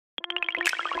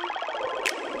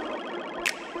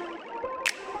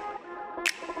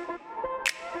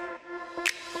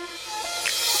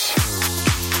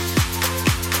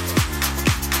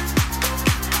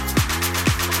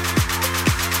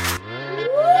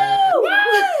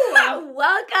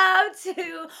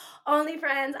to Only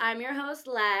Friends. I'm your host,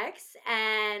 Lex,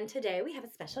 and today we have a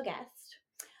special guest,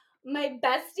 my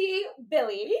bestie,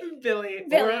 Billy. Billy.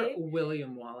 Or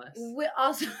William Wallace.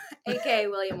 Also, aka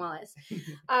William Wallace.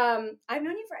 I've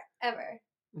known you forever.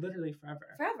 Literally forever.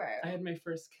 Forever. I had my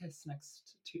first kiss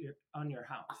next to on your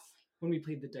house when we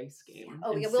played the dice game.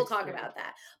 Oh, yeah, we'll talk about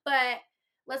that. But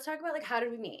let's talk about, like, how did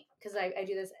we meet? Because I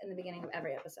do this in the beginning of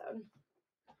every episode.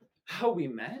 How we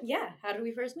met? Yeah, how did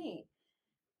we first meet?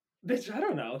 Bitch, I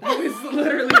don't know. That was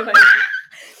literally like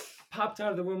popped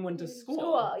out of the womb, went to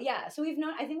school. Yeah. So we've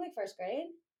known, I think, like first grade.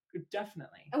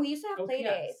 Definitely. And we used to have play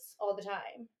dates all the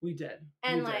time. We did.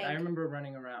 And we did. I remember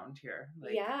running around here.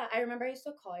 Yeah, I remember I used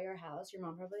to call your house. Your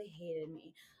mom probably hated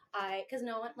me. Because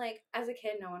no one, like, as a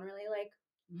kid, no one really, like,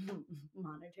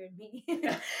 monitored me.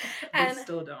 And they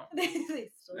still don't. They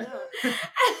still don't.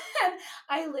 And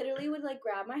I literally would, like,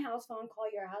 grab my house phone, call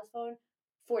your house phone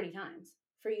 40 times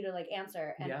for you to, like,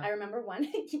 answer. And I remember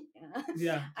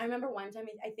I remember one time,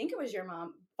 I think it was your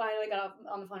mom, finally got off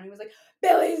on the phone and he was like,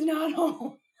 Billy's not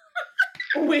home.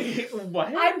 Wait,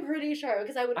 what? I'm pretty sure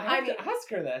because I have to ask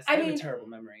her this. I have a terrible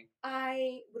memory.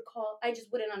 I would call. I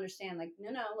just wouldn't understand. Like,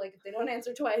 no, like if they don't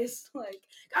answer twice, like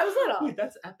I was little. Wait,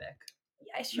 that's epic.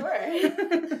 Yeah, sure.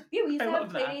 Yeah, we used to have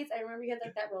play dates. I remember you had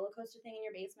like that roller coaster thing in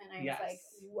your basement. I was like,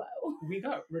 whoa. We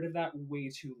got rid of that way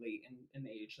too late in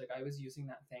age. Like I was using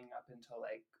that thing up until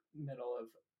like middle of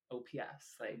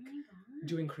OPS, like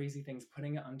doing crazy things,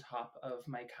 putting it on top of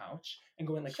my couch and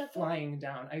going like flying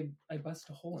down. I bust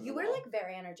a hole in you the were wall. Like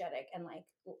very energetic and like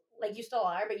you still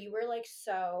are, but you were like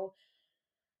so.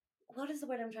 What is the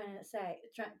word I'm trying to say?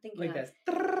 Thinking like this.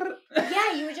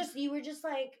 Yeah, you were just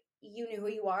like you knew who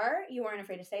you are. You weren't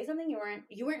afraid to say something.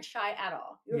 You weren't shy at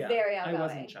all. You were very outgoing. I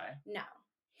wasn't shy. No.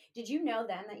 Did you know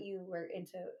then that you were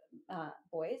into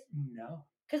boys? No.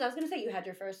 Because I was gonna say you had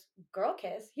your first girl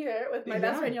kiss here with my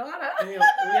best friend Yolanda.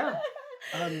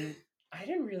 I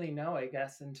didn't really know, I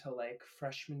guess, until like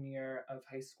freshman year of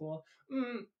high school.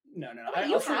 No. Okay,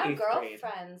 you had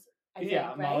girlfriends. I think,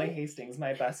 right? Molly Hastings,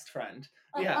 my best friend.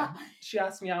 Yeah, she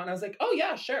asked me out, and I was like, "Oh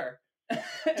yeah, sure."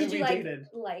 Did you dated.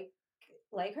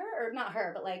 like her or not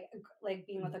her, but like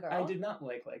being with a girl? I did not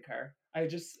like her.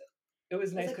 It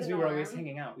was nice because we were always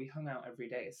hanging out. We hung out every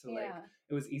day, so like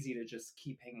it was easy to just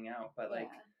keep hanging out. But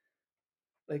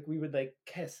like we would like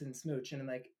kiss and smooch, and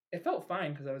like it felt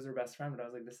fine because I was her best friend. But I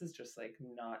was like, this is just like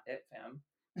not it, fam.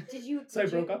 So I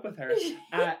broke up with her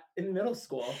in middle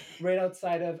school, right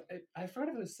outside of. I forgot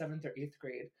if it was 7th or 8th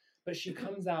grade. But she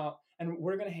comes out, and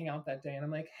we're gonna hang out that day. And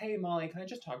I'm like, hey Molly, can I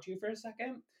just talk to you for a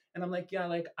second? And I'm like, yeah,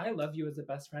 like I love you as a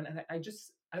best friend, and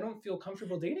I don't feel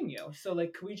comfortable dating you. So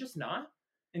like, can we just not?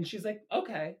 And she's like,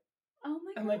 okay. Oh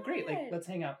my God. I'm like, great, like let's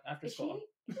hang out after school.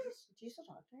 Do you still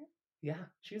talk to her? Yeah,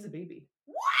 she was a baby.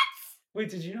 What? Wait,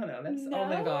 did you not know this? No. Oh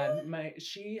my God,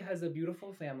 she has a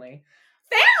beautiful family.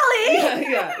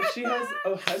 Family? Yeah. She has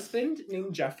a husband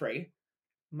named Jeffrey.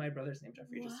 My brother's named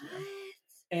Jeffrey. What? Just so you know.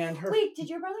 And her. Wait, did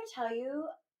your brother tell you?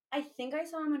 I think I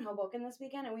saw him in Hoboken this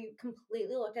weekend, and we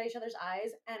completely looked at each other's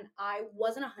eyes, and I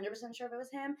wasn't 100% sure if it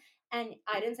was him, and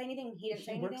I didn't say anything, and he didn't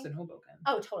say anything. He works in Hoboken.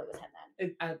 Oh, totally was him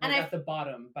then. At the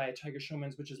bottom by Tiger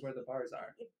Showman's, which is where the bars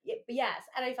are. Yes,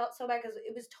 and I felt so bad because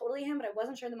it was totally him, but I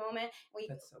wasn't sure in the moment.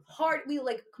 That's so funny. We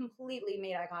like completely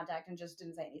made eye contact and just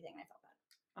didn't say anything, and I felt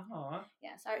bad. Aw.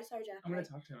 Yeah, sorry, Jeff. I'm gonna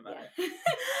talk to him about it.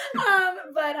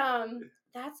 But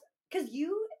that's because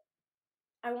you.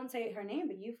 I won't say her name,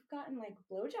 but you've gotten like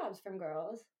blowjobs from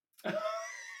girls.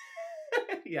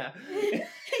 Yeah.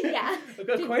 Yeah.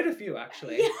 Quite a few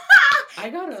actually.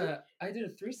 Yeah. I did a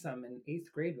threesome in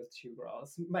 8th grade with 2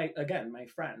 girls. My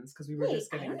friends, because we were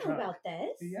just getting drunk. I don't know about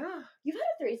this. Yeah. You've had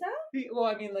a threesome? Well,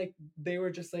 I mean, like they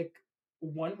were just like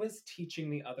one was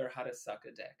teaching the other how to suck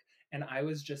a dick, and I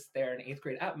was just there in 8th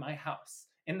grade at my house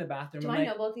in the bathroom. Do I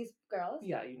know both these girls?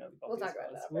 Yeah, you know both. We'll these talk girls.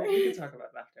 about that. We can talk about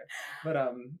it after.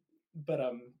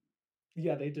 But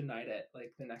yeah, they denied it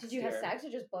like the next year. Did you have sex or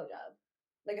just blowjob?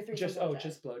 Like a threesome?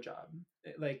 Just blowjob.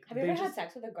 Like have you ever had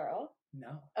sex with a girl?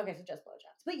 No. Okay, so just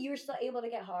blowjobs. But you were still able to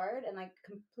get hard and like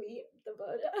complete the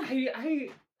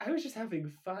blowjob. I was just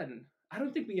having fun. I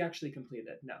don't think we actually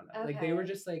completed. No. Okay. Like they were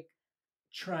just like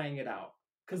trying it out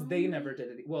because they never did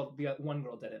it. Well, the one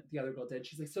girl didn't. The other girl did.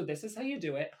 She's like, so this is how you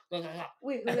do it.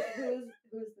 Wait, who's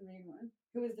the main one?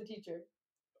 Who is the teacher?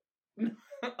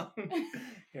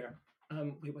 Here.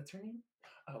 Wait, what's her name?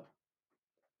 Oh.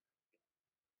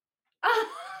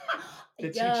 The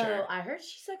teacher. I heard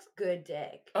she sucks good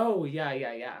dick. Oh,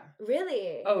 yeah.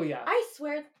 Really? Oh, yeah. I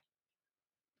swear.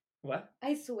 What?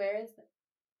 I swear it's...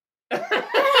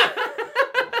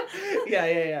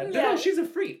 Yeah. No, she's a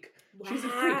freak. Wow. She's a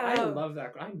freak. I love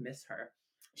that girl. I miss her.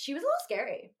 She was a little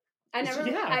scary. I never.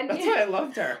 That's why I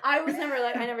loved her. I was never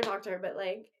like I never talked to her, but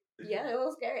like yeah, it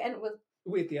was scary. And it was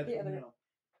the other. No.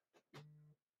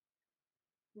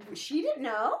 She didn't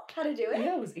know how to do it.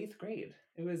 Yeah, it was 8th grade.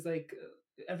 It was like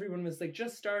everyone was like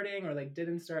just starting or like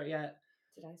didn't start yet.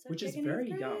 Did I start? Which is very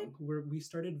young. We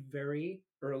started very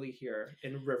early here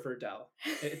in Riverdale.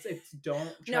 It's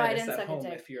don't try this at home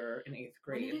if you're in 8th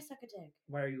grade. When did I suck a dick?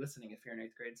 Why are you listening if you're in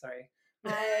 8th grade? Sorry.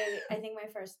 I think my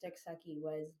first dick sucky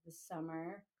was the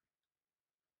summer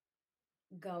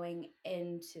going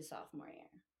into sophomore year.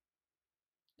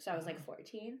 So I was like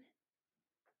 14.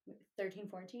 13,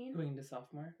 14. Going into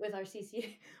sophomore? With our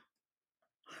CCD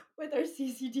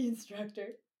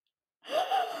instructor.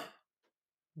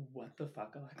 What the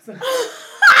fuck, Alexa?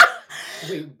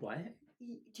 Wait, what?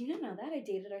 Do you not know that? I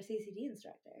dated our CCD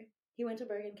instructor. He went to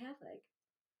Bergen Catholic.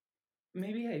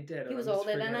 Maybe I did. He was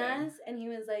older than us, and he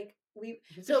was like,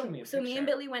 so me and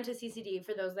Billy went to CCD.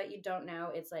 For those that you don't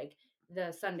know, it's like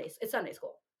it's Sunday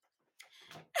school.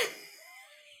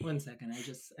 1 second, I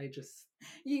just.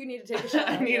 You need to take a shot.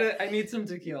 I need some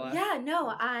tequila. Yeah,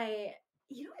 no,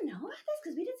 you don't know about this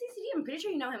because we did CCD. I'm pretty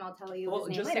sure you know him. I'll tell you his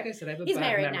name just later. Like I said, I have a He's bad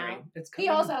married memory. now. He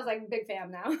also has like big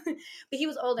fam now, but he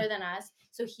was older than us.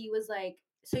 So he was like,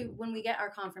 so when we get our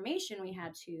confirmation, we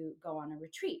had to go on a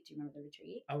retreat. Do you remember the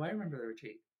retreat? Oh, I remember the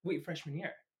retreat. Wait, freshman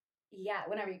year. Yeah,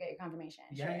 whenever you get your confirmation.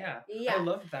 Yeah. I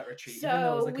loved that retreat.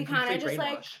 So we kind of just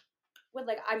like, with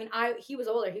like, I mean, he was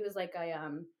older. He was like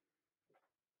a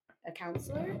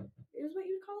counselor is what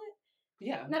you would call it.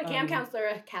 Yeah. Not a camp counselor,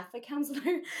 a Catholic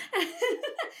counselor.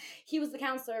 He was the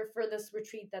counselor for this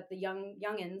retreat that the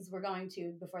youngins were going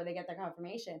to before they get their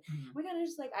confirmation. Mm-hmm. We kind of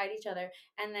just like eyed each other.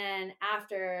 And then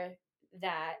after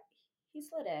that, he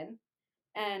slid in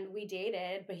and we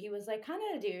dated, but he was like kind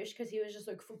of a douche because he was just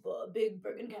like football, big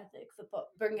Bergen Catholic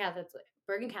football. Bergen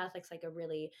Catholic's like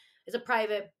it's a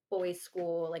private boys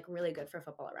school, like really good for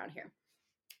football around here.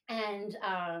 And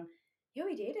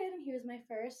we dated, and he was my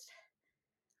first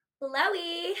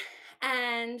blowy,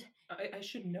 and I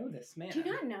should know this, man. Do you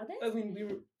not know this? I mean,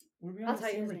 were we on the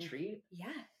same retreat?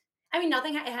 Yeah. I mean,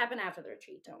 nothing happened after the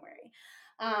retreat. Don't worry.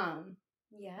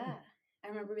 Yeah. I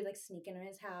remember we like sneak into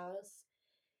his house.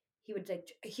 He was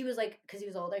like, because he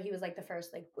was older, he was like the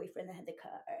first like boyfriend that had the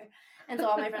car, and so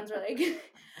all my friends were like,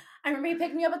 I remember he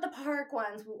picked me up at the park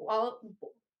once.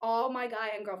 All my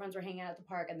guy and girlfriends were hanging out at the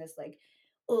park, and this like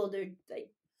older like,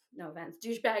 no offense,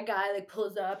 douchebag guy like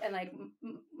pulls up, and like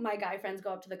my guy friends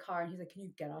go up to the car, and he's like, "Can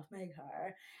you get off my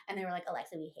car?" And they were like,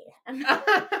 "Alexa, we hate him."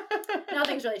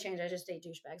 Nothing's really changed. I just date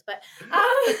douchebags, but yeah,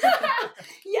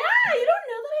 you don't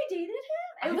know that I dated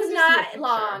him. It was not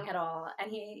long at all,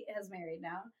 and he is married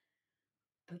now.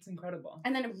 That's incredible.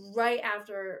 And then right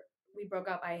after we broke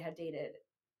up, I had dated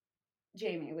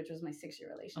Jamie, which was my 6-year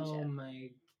relationship. Oh my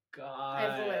God.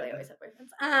 I've literally always had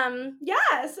boyfriends.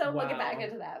 Yeah, so We'll get back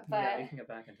into that. But yeah, we can get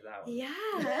back into that one.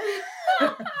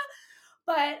 Yeah.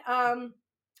 But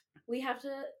we have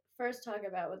to first talk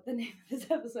about what the name of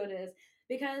this episode is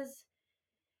because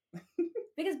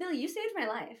Billy, you saved my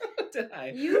life. Did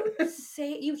I?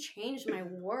 You changed my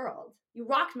world. You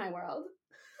rocked my world.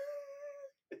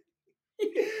 Do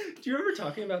you remember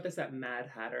talking about this at Mad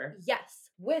Hatter?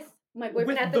 Yes, with my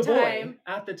boyfriend at the time.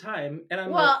 At the time, and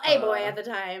I'm a boy at the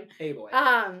time. A boy.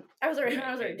 I was already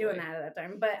doing that at that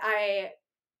time, but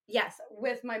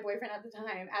with my boyfriend at the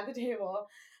time at the table.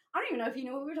 I don't even know if you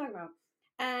know what we were talking about.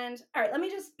 And all right, let me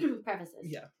just preface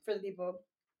this for the people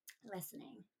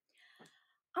listening.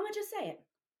 I'm gonna just say it.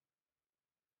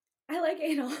 I like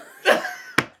anal.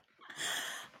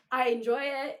 I enjoy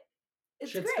it.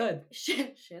 It's Shit's great. Good.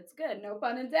 Shit's good. No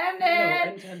pun intended.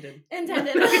 No,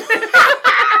 intended.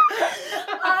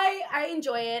 I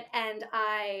enjoy it, and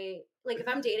I like if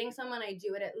I'm dating someone, I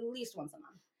do it at least once a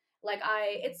month. Like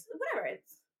it's whatever.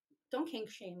 Don't kink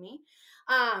shame me.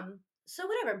 So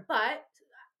whatever. But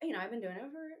I've been doing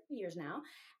it for years now,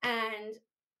 and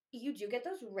you do get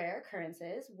those rare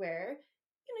occurrences where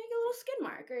you get a little skid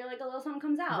mark or like a little something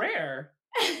comes out. Rare.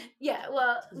 Yeah,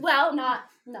 well, not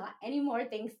anymore,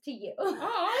 thanks to you.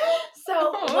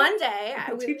 So one day,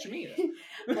 teach me.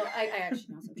 Well, I actually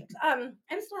know some tricks. And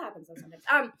it still happens though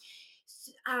sometimes.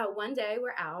 One day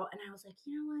we're out, and I was like,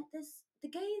 you know what? The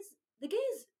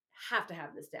gays have to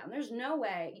have this down. There's no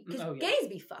way because gays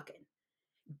be fucking.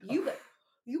 You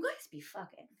guys be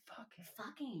fucking.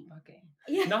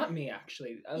 Yeah. Not me,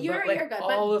 actually. You're good.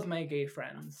 All of my gay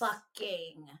friends.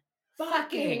 Fucking.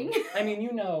 I mean,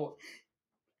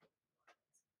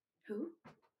 Who?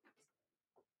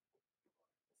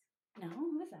 No,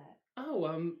 who is that?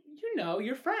 Oh,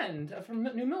 your friend from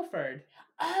New Milford.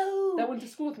 Oh. That went to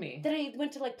school with me. That I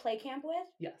went to like play camp with?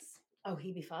 Yes. Oh,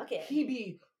 he be fucking. He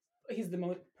be He's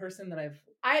the person that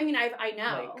I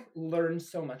know. Like, learned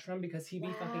so much from, because he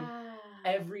be fucking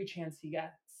every chance he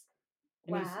gets.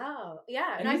 And wow.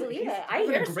 Yeah, and I believe it. I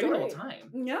hear a great old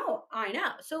time. No, I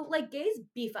know. So, like, gays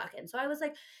be fucking. So I was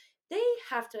like, they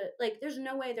have to, like, there's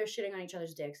no way they're shitting on each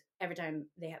other's dicks every time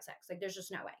they have sex. Like, there's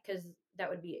just no way, because that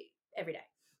would be every day.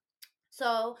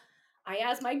 So I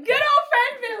asked my good old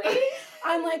friend Billy,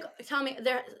 I'm like, tell me,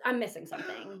 I'm missing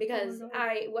something, because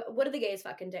what do the gays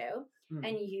fucking do?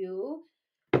 And you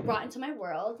brought into my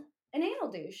world an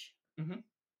anal douche. Mm-hmm.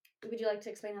 Would you like to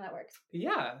explain how that works?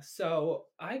 Yeah, so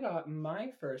I got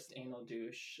my first anal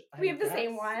douche. We have the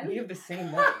same one. We have the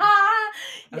same one.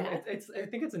 Yeah. I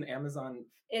think it's an Amazon.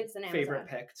 It's an favorite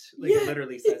picked. Like, it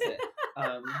literally says it.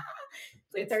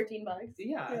 It's like $13.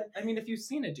 Yeah. I mean, if you've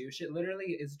seen a douche, it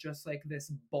literally is just like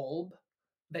this bulb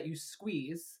that you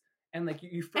squeeze, and like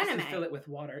you first fill it with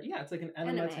water. Yeah, it's like an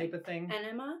enema type of thing.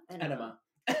 Enema. Anime.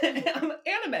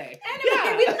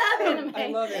 Yeah, we love anime. I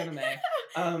love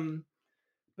anime.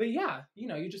 But yeah,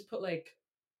 you just put like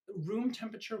room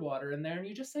temperature water in there, and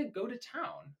you just like go to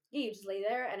town. Yeah, you just lay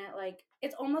there, and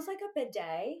it's almost like a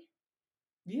bidet.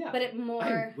 Yeah, but it more.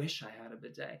 I wish I had a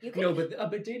bidet. No, but a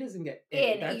bidet doesn't get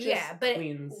in. That just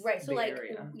cleans right. So like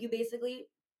area. You basically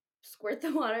squirt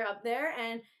the water up there,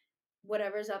 and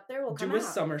whatever's up there will come out. Do a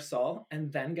somersault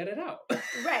and then get it out.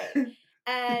 Right,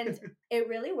 and it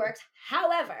really works.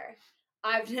 However,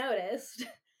 I've noticed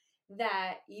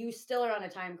that you still are on a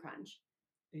time crunch.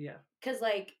 Yeah, because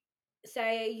like,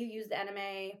 say you use the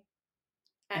enema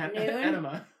at noon.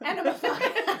 Enema.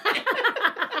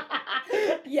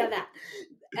 Yeah, that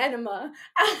enema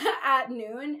at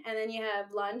noon, and then you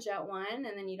have lunch at 1, and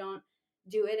then you don't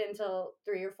do it until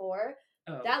 3 or 4.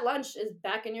 Oh. That lunch is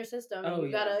back in your system. Oh,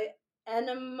 you gotta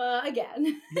enema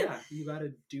again. Yeah, you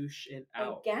gotta douche it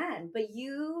out again. But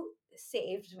you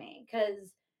saved me,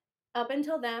 because up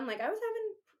until then, like, I was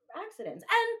having accidents,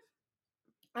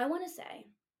 and I want to say,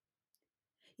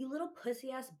 you little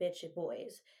pussy ass bitch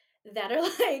boys that are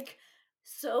like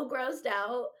so grossed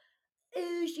out.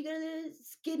 Ooh, she got a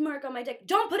skid mark on my dick.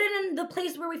 Don't put it in the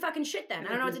place where we fucking shit then. I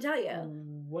don't know what to tell you.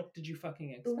 What did you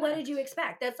fucking expect? What did you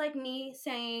expect? That's like me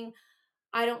saying,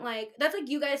 that's like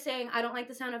you guys saying, I don't like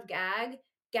the sound of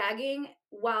gagging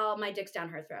while my dick's down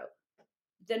her throat.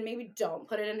 Then maybe don't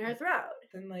put it in her throat.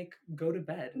 Then, like, go to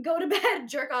bed. Go to bed,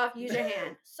 jerk off, use your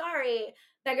hand. Sorry,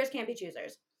 beggars can't be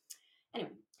choosers.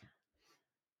 Anyway.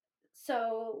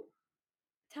 So,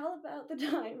 tell about the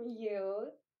time you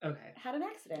had an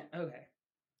accident. Okay.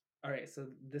 All right. So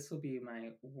this will be my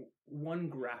one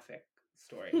graphic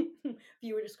story.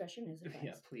 Viewer discretion is advised.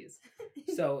 Yeah, please.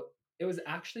 So it was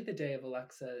actually the day of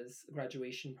Alexa's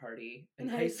graduation party in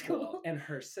high school and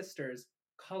her sister's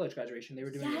college graduation. They were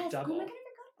doing a double. Oh my God, I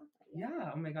forgot about that.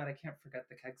 Yeah. Oh my God, I can't forget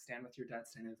the keg stand with your dad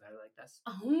standing there like this.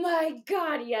 Oh my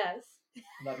God, yes.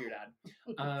 Love your dad.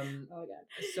 Oh my God.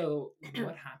 So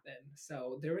what happened?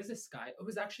 So there was this guy. It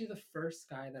was actually the first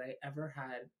guy that I ever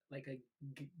had like a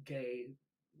gay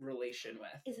relation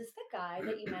with. Is this the guy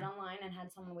that you met online and had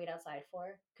someone wait outside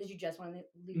for because you just wanted to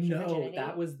lose your virginity? No,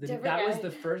 that was the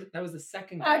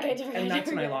second guy. Okay, and that's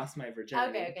when I lost my virginity.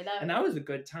 Okay, and that was a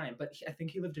good time. But I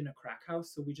think he lived in a crack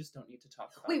house, so we just don't need to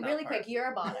talk about. Wait, really quick, you're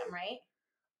a bottom, right?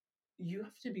 You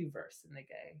have to be versed in the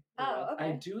gay world. Oh, okay.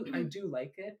 I do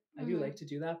like it. I do like to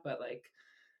do that, but like,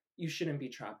 you shouldn't be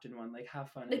trapped in one. Like, have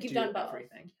fun. Like, you've done both.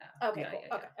 Everything. Yeah. Okay, cool.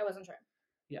 Yeah. Okay, I wasn't sure.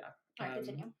 Yeah. All right,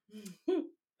 continue.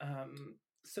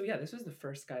 So yeah, this was the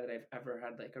first guy that I've ever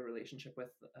had like a relationship with,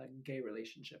 a gay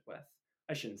relationship with.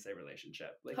 I shouldn't say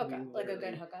relationship. Like hookup, like a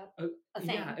good hookup. A thing.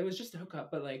 Yeah, it was just a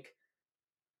hookup, but like,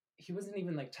 he wasn't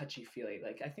even like touchy feely.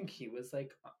 Like, I think he was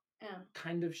like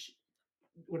kind of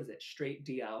what is it? Straight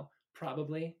DL.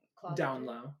 Probably closeted. Down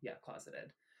low. Yeah,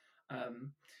 closeted.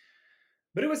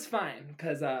 But it was fine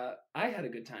because I had a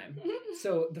good time.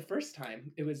 So the first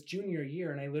time, it was junior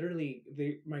year, and I literally,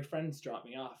 my friends dropped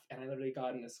me off, and I literally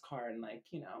got in this car and like,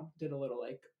 did a little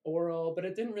like oral, but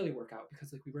it didn't really work out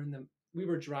because like we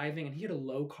were driving, and he had a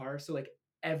low car, so like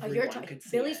everyone could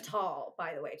see. Billy's tall,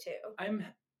 by the way, too.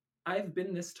 I've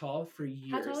been this tall for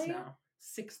years. How tall are you? Now.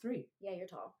 6'3". Yeah, you're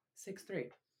tall. 6'3".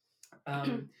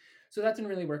 So that didn't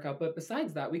really work out. But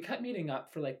besides that, we kept meeting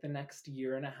up for like the next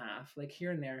year and a half, like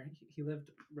here and there. He lived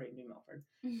right in New Milford.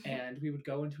 And we would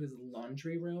go into his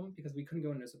laundry room because we couldn't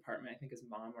go into his apartment. I think his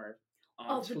mom or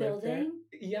aunt lived building?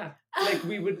 There. Yeah. Like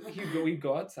we'd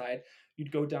go outside.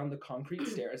 You'd go down the concrete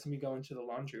stairs and we go into the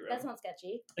laundry room. That's not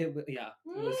sketchy. It was,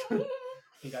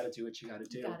 you got to do what you got to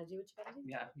do. You got to do what you got to do.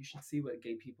 Yeah, you should see what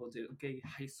gay people do. Gay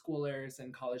high schoolers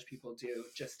and college people do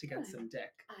just to get some dick.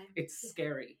 It's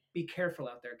scary. Be careful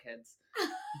out there, kids.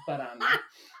 But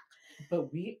But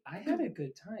I had a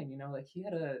good time, you know, like he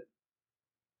had a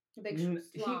big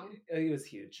long. He was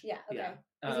huge. Yeah. Okay.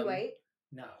 Yeah. Is he white?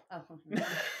 No. Oh.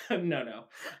 No.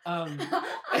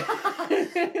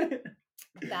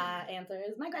 That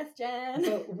answers my question.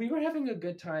 But we were having a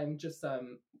good time. Just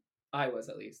I was,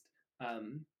 at least.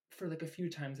 For like a few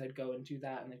times I'd go and do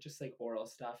that and like just like oral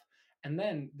stuff. And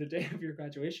then the day of your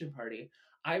graduation party,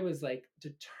 I was like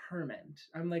determined.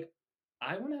 I'm like,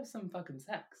 I want to have some fucking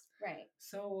sex. Right.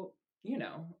 So, you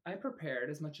know, I prepared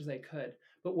as much as I could.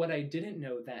 But what I didn't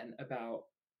know then about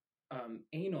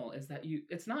anal is that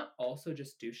it's not also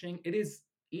just douching. It is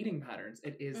eating patterns.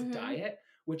 It is diet,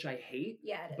 which I hate.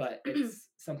 Yeah, it is. But it's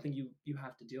something you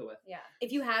have to deal with. Yeah.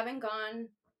 If you haven't gone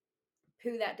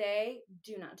poo that day,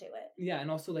 do not do it. Yeah, and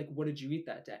also like, what did you eat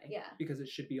that day? Yeah. Because it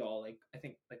should be all like, I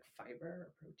think like fiber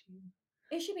or protein.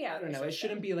 It should be out. I don't know. It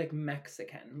shouldn't be like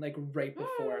Mexican, like right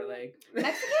before like.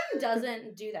 Mexican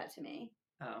doesn't do that to me.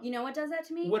 Oh. You know what does that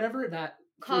to me? Whatever that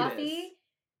coffee,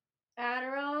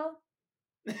 Adderall,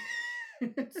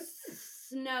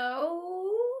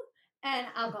 snow, and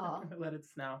alcohol. Let it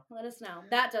snow. Let it snow.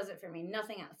 That does it for me.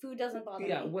 Nothing else. Food doesn't bother me.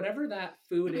 Yeah, whatever that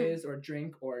food is or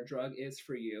drink or drug is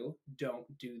for you, don't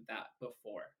do that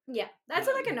before. Yeah, that's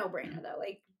like a no-brainer though.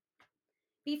 Like,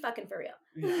 be fucking for real.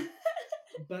 Yeah.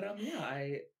 But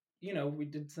yeah, we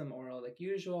did some oral like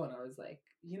usual, and I was like,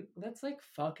 let's like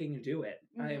fucking do it.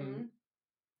 I'm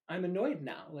annoyed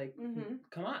now. Like,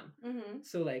 come on.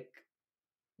 So like,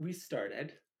 we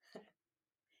started,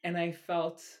 and I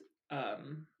felt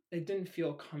it didn't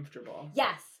feel comfortable.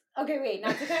 Yes. Okay, wait,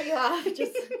 not to cut you off,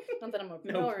 just not that I'm a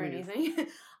pro or anything.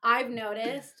 I've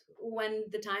noticed when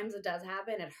the times it does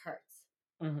happen, it hurts.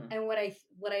 And what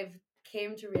I've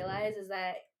came to realize is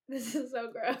that this is so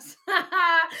gross.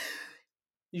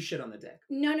 You shit on the dick.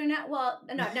 No. Well,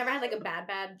 no, I've never had like a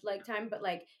bad like time, but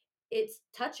like it's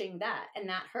touching that, and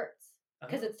that hurts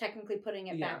because it's technically putting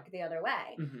it back the other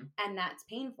way, and that's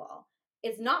painful.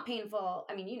 It's not painful.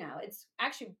 I mean, it's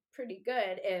actually pretty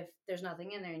good if there's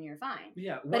nothing in there and you're fine.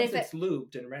 Yeah, once if it's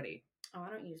lubed and ready. Oh,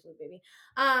 I don't use lube, baby.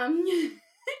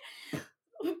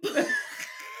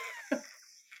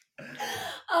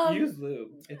 Use lube.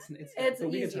 It's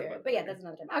easier, but yeah, that's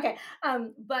another time. Okay.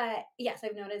 But yes,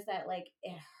 I've noticed that like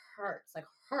it hurts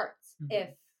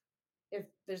if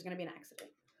there's gonna be an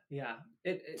accident. Yeah.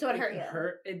 It hurt you.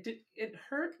 It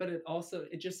hurt, but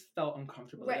it just felt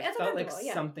uncomfortable. Right. It felt like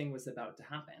something was about to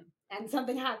happen. And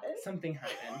something happened.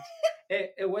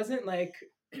 It wasn't like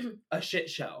a shit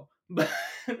show. But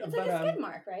it's like a skid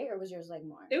mark, right? Or was yours like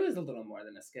more? It was a little more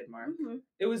than a skid mark.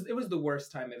 It was the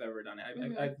worst time I've ever done it.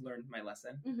 I've learned my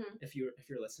lesson. If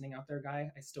you're listening out there,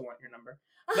 guy, I still want your number.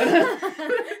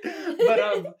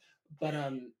 But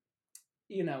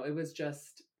it was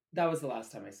just, that was the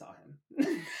last time I saw him.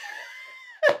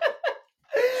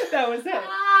 That was it.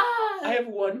 I have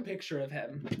one picture of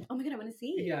him. Oh my god, I want to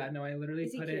see. Yeah, no, I literally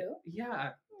put it.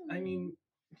 Yeah, I mean,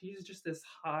 he's just this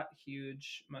hot,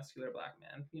 huge, muscular black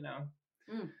man,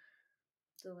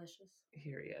 Delicious.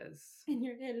 Here he is. In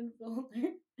your hidden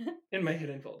folder. In my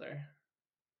hidden folder.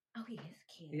 Oh, he is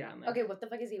cute. Yeah. Okay, what the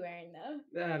fuck is he wearing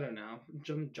though? I don't know.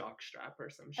 Some jock strap or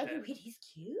some shit. Okay, wait, he's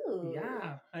cute.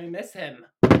 Yeah, I miss him.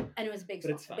 And it was big,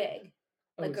 but it's fine. Big.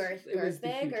 Like girth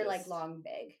big or like long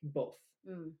big? Both.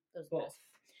 Those both.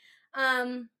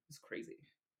 It's crazy.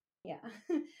 Yeah.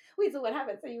 Wait, so what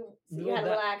happened? So you had a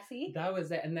little axie? That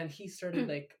was it. And then he started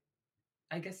like,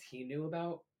 I guess he knew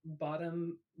about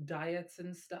bottom diets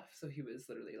and stuff. So he was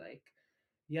literally like,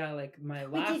 yeah, like my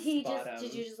last bottom.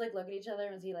 Did you just like look at each other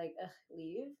and was he like, ugh,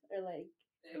 leave? Or like.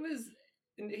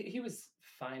 He was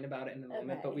fine about it in the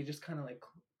moment, but we just kind of like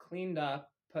cleaned up,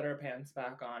 put our pants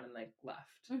back on and like left.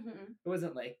 It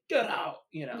wasn't like, get out,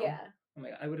 Yeah. Oh my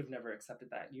god, I would have never accepted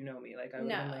that. You know me. Like I would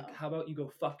have been like, how about you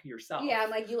go fuck yourself? Yeah, I'm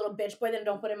like, you little bitch boy, then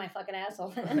don't put in my fucking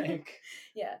asshole. Like,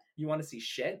 yeah. You want to see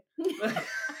shit?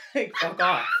 Like, fuck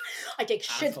off. I take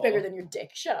shit's bigger than your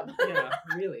dick. Shut up. Yeah,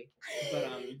 really. But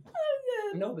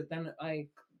no, but then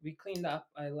we cleaned up,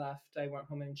 I left, I went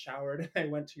home and showered, and I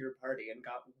went to your party and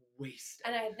got wasted.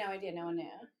 And I had no idea, no one knew.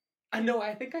 I know,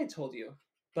 I think I told you.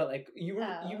 But like you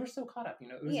were so caught up,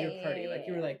 it was your party. Like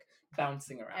you were like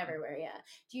bouncing around everywhere. Yeah.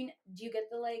 Do you get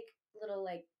the like little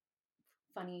like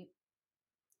funny?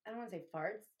 I don't want to say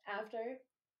farts after.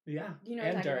 Yeah. Do you know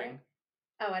what I'm talking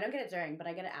about? Oh, I don't get it during, but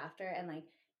I get it after, and like,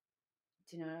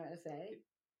 do you know what to say?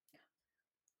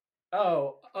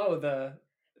 Oh, the.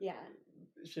 Yeah.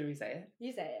 Should we say it?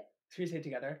 You say it. Should we say it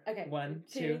together? Okay. 1,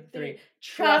 2, 3.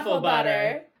 Truffle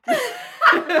butter.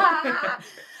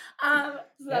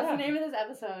 So that's the name of this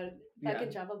episode.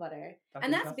 Fucking truffle butter.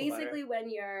 And that's basically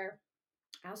when your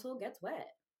asshole gets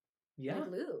wet. Yeah.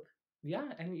 Like lube.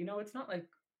 Yeah, and it's not like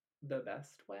the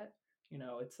best wet.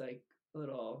 It's like a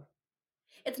little.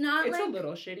 It's not. It's like, a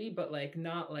little shitty, but like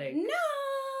not like. No,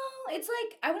 it's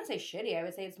like I wouldn't say shitty. I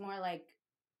would say it's more like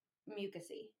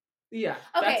mucusy. Yeah,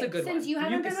 okay, that's a good since one. You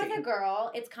haven't been with a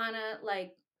girl, it's kind of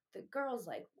like the girls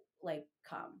like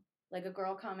cum. Like a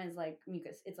girl cum is like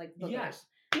mucus. It's like boogers.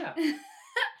 Yeah.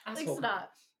 Like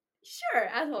stop. Sure,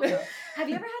 asshole. Have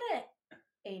you ever had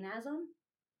an anasm?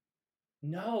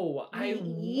 No, I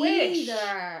wish.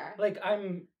 Like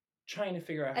I'm trying to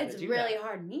figure out how to do that. It's really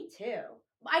hard. Me too.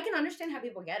 I can understand how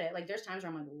people get it. Like there's times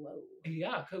where I'm like, whoa.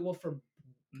 Yeah, well, for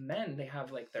men, they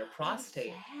have like their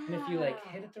prostate, and if you like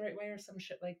hit it the right way or some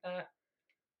shit like that,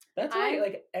 that's why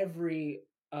like every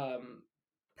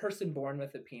person born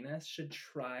with a penis should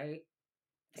try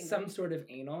some sort of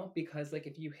anal, because like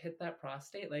if you hit that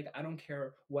prostate, like I don't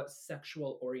care what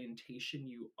sexual orientation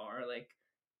you are, like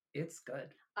it's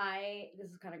good.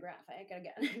 This is kind of graphic.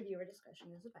 Again, viewer discretion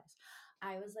is advice.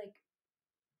 I was like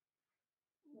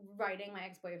writing my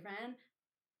ex-boyfriend,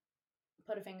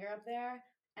 put a finger up there,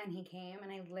 and he came,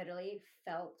 and I literally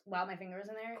felt, while my finger was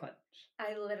in there, clench.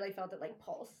 I literally felt it like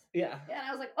pulse. Yeah. And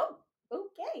I was like, oh,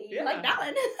 okay. Yeah. Like that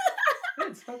one.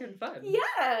 It's fucking fun.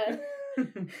 Yeah.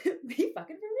 Be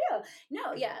fucking for real.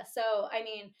 No, yeah. So, I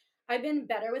mean, I've been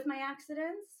better with my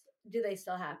accidents. Do they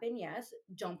still happen? Yes.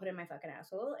 Don't put in my fucking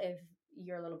asshole if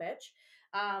you're a little bitch.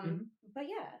 But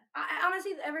yeah, I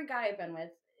honestly, every guy I've been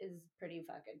with is pretty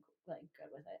fucking like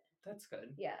good with it. That's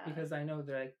good. Yeah. Because I know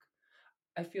they're like,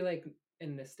 I feel like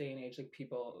in this day and age, like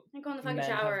people, like go in the fucking men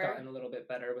shower. have gotten a little bit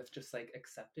better with just like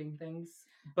accepting things,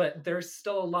 but there's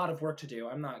still a lot of work to do.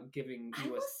 I'm not giving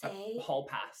you a hall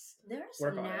pass. There are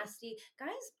some nasty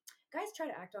guys try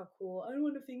to act all cool. I don't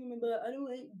want to finger my butt. I don't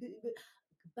want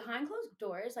behind closed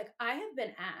doors. Like I have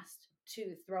been asked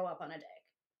to throw up on a dick.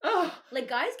 Oh. Like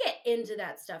guys get into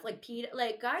that stuff. Like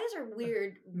guys are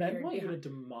weird. Men want you to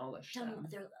demolish them.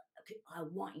 They're okay, I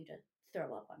want you to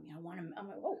throw up on me. I want to. I'm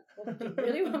like, whoa,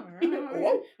 do you really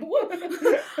want?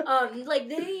 Whoa. Like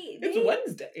they. It's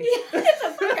Wednesday. Yeah, it's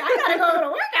a fuck. I gotta go to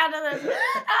work after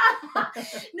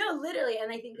this. No, literally,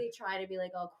 and I think they try to be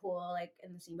like all cool, like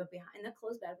in the scene, but behind the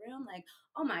closed bedroom, like,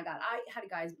 oh my god, I had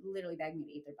guys literally beg me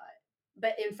to eat their butt.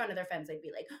 But in front of their friends, they'd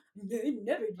be like, "They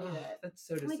never do that." That's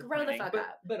so disappointing. Like, grow the fuck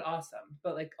up. But awesome.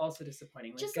 But like also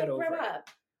disappointing. Like, just get over grow it. Up.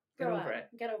 Get over it.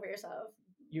 Get over yourself.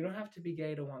 You don't have to be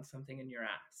gay to want something in your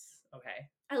ass. Okay.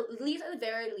 At the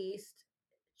very least,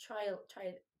 try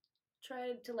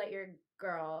to let your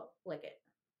girl lick it.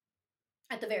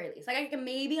 At the very least, like I can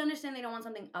maybe understand they don't want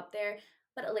something up there,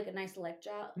 but like a nice lick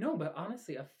job. No, but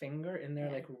honestly, a finger in there,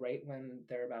 like right when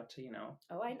they're about to,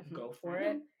 go for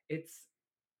it. It's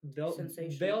they'll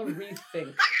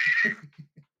rethink.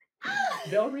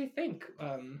 They'll rethink.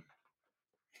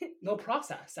 They'll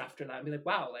process after that and be like,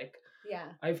 wow, like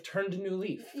I've turned a new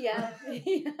leaf. Yeah.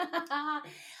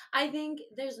 I think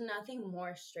there's nothing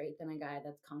more straight than a guy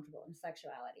that's comfortable in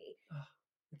sexuality. Oh,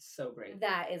 it's so great.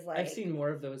 That is like I've seen more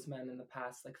of those men in the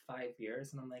past like 5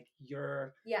 years, and I'm like, you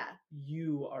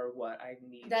are what I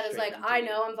need. That is like, I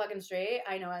know I'm fucking straight.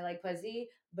 I know I like pussy,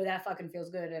 but that fucking feels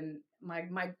good, and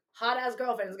my hot ass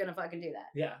girlfriend is gonna fucking do that.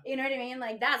 Yeah. You know what I mean?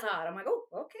 Like that's hot. I'm like, oh,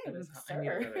 okay. That is hot. I need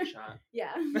another shot.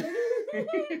 Yeah.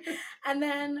 And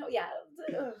then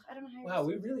I don't know how. Wow,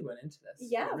 we really went into this.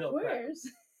 Yeah, of course.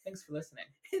 Quick. Thanks for listening.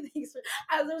 Thanks for.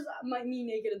 There's me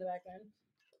naked in the background.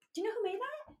 Do you know who made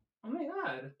that? Oh my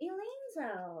god.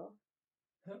 Elanzo.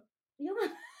 Huh?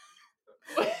 Ilana.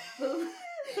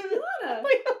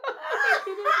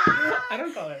 I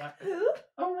don't call her that. Who?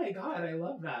 Oh my god, I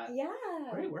love that. Yeah.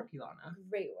 Great work, Ilana.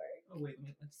 Great work. Oh wait,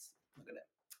 let's look at it.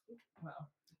 Wow.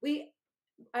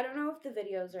 I don't know if the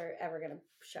videos are ever gonna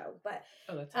show, but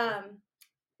that's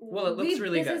well, it looks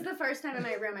really good. This is the first time in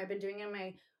my room. I've been doing it in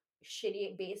my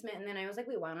shitty basement, and then I was like,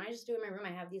 wait, why don't I just do it in my room?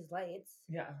 I have these lights.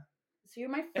 Yeah. So you're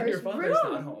my first and your father's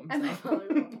room. Not home. And my father's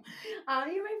home.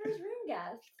 You're my first room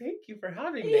guest. Thank you for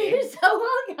having me. You're so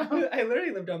welcome. I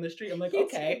literally live down the street. I'm like,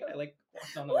 okay. I like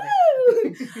walked down the way.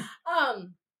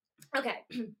 Okay.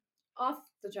 Off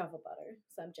the Truffle Butter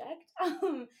subject.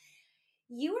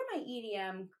 You are my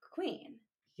EDM queen.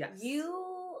 Yes.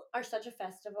 You are such a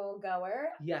festival goer.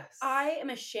 Yes. I am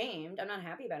ashamed. I'm not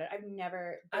happy about it. I've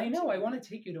never. I know. I want to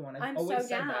take you to one. I'm always so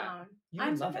said down. That. You I'm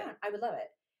would so love down. it. I would love it.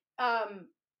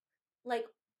 Like,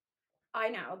 I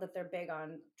know that they're big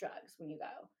on drugs when you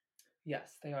go.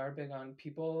 Yes, they are big on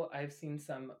people. I've seen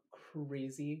some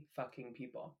crazy fucking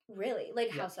people. Really? Like,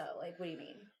 how so? Like, what do you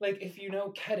mean? Like, if you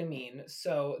know ketamine,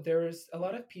 so there's a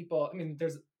lot of people, I mean,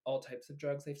 there's all types of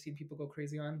drugs I've seen people go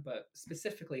crazy on, but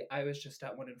specifically, I was just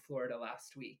at one in Florida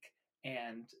last week,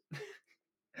 and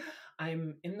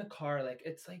I'm in the car, like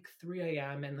it's like 3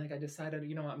 a.m. and like I decided,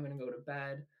 you know what, I'm gonna go to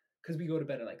bed because we go to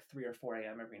bed at like 3 or 4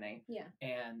 a.m. every night. Yeah.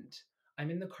 And I'm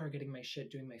in the car getting my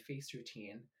shit, doing my face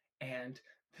routine, and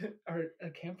a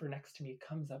camper next to me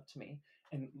comes up to me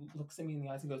and looks at me in the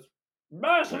eyes and goes,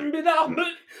 what?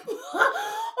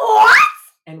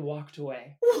 And walked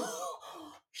away.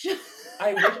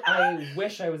 I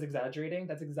wish I was exaggerating.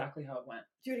 That's exactly how it went.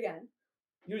 Do it again.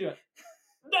 You do it.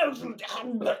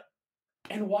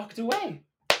 And walked away.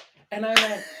 And I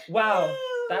went, wow,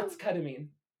 that's ketamine.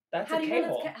 That's a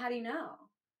K-hole. How do you know?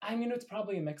 I mean, it's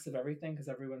probably a mix of everything because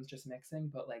everyone's just mixing,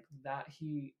 but like that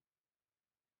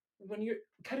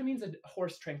ketamine's a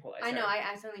horse tranquilizer. I know, I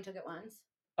accidentally took it once.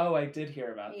 Oh, I did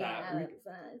hear about that.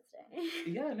 Yeah,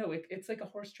 yeah, no, it's like a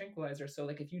horse tranquilizer. So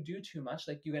like if you do too much,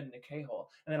 like you get in a K-hole.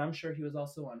 And then I'm sure he was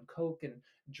also on coke and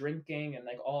drinking and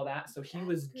like all that. So he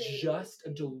was just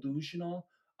a delusional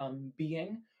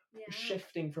being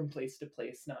shifting from place to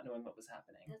place, not knowing what was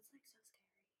happening. That's like so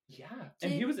scary. Yeah,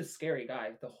 and he was a scary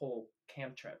guy the whole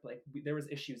camp trip. Like there was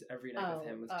issues every night with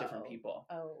him with different people.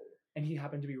 And he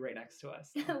happened to be right next to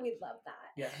us. So. We love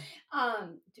that. Yeah.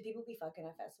 Do people be fucking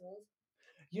at festivals?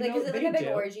 You know, is it like a big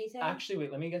orgy thing? Actually, wait,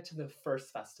 let me get to the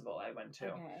first festival I went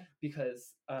to. Okay.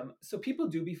 Because, so people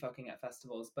do be fucking at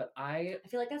festivals, but I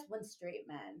feel like that's when straight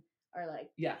men are like,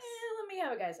 yes, let me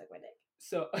have a guy suck my dick.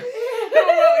 So,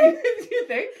 you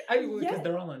think? Because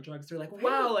they're all on drugs. They're like,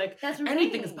 wow, like, that's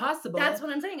anything is possible. That's what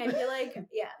I'm saying. I feel like,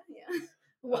 yeah.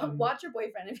 Watch your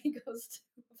boyfriend if he goes to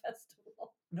a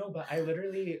festival. No, but I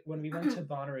literally, when we went to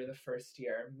Bonnaroo the first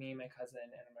year, me, my cousin,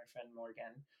 and my friend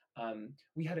Morgan,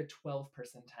 we had a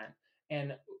 12-person tent.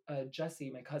 And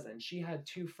Jessie, my cousin, she had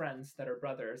 2 friends that are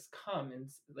brothers come and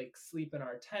like sleep in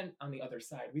our tent on the other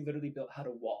side. We literally had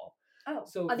a wall. Oh,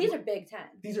 so these are big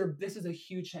tents. This is a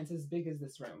huge tent. It's as big as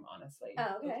this room, honestly.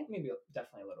 Oh, okay. Maybe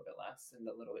definitely a little bit less and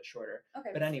a little bit shorter. Okay.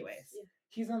 But anyways,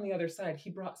 he's on the other side. He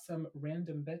brought some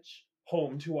random bitch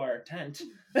home to our tent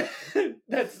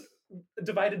that's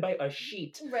divided by a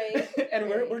sheet. Right. And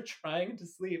we're trying to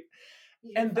sleep.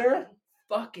 And they're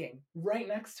fucking right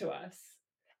next to us.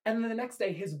 And then the next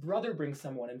day, his brother brings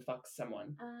someone and fucks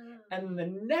someone. And the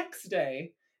next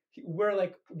day,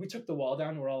 we took the wall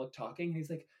down. We're all talking. And he's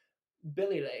like,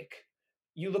 Billy, like,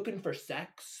 you looking for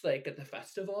sex, like, at the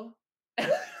festival? And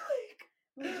I'm like,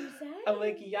 what did you say? I'm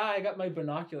like, yeah, I got my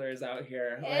binoculars out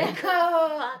here. Like,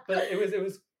 but it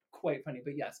was quite funny.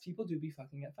 But yes, people do be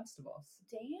fucking at festivals.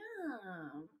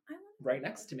 Damn. Right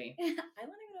next to me. I want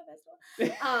to go to a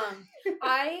festival.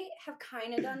 I have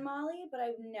kind of done Molly, but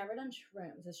I've never done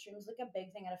shrooms. Is shrooms like a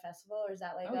big thing at a festival, or is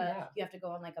that like you have to go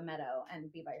on like a meadow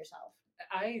and be by yourself?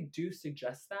 I do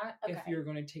suggest that if you're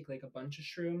going to take like a bunch of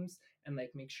shrooms and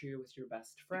like make sure you're with your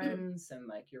best friends and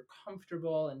like you're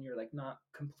comfortable and you're like not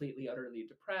completely utterly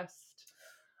depressed.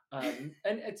 And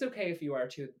it's okay if you are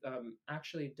too.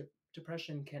 Actually,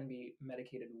 depression can be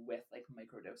medicated with like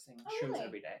microdosing shrooms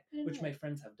every day, which my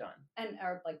friends have done. And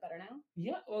are like better now?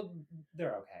 Yeah, well,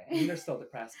 they're okay. I mean, they're still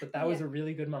depressed, but that was a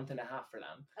really good month and a half for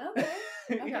them.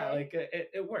 Okay. Yeah, like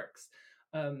it works.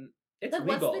 It's like,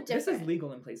 legal. This is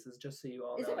legal in places, just so you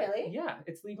all know. Is it really? Yeah,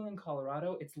 it's legal in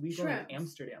Colorado. It's legal in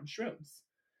Amsterdam. Shrooms.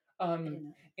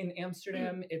 In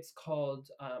Amsterdam, it's called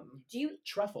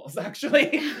truffles.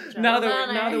 Actually, now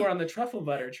that we're on the truffle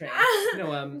butter train.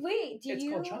 No, wait. It's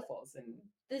called truffles, and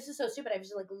this is so stupid. I've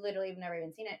just like literally never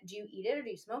even seen it. Do you eat it or do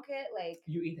you smoke it? Like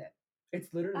you eat it. It's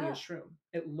literally a shroom.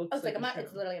 It looks it's like a mushroom.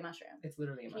 It's literally a mushroom. It's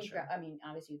literally a mushroom. I mean,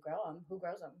 obviously you grow them. Who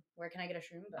grows them? Where can I get a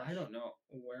shroom bush? I don't know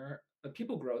where.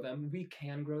 People grow them. We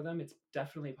can grow them. It's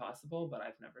definitely possible, but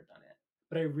I've never done it.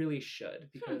 But I really should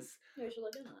because maybe we should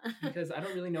look into that. Because I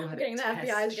don't really know how to getting the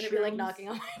FBI is going to be like knocking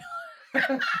on my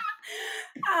door.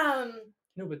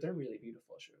 No, but they're really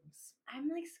beautiful shrooms. I'm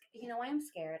like, why I'm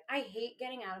scared? I hate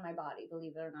getting out of my body,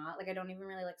 believe it or not. Like, I don't even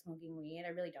really like smoking weed. I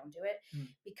really don't do it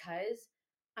because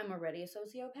I'm already a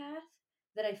sociopath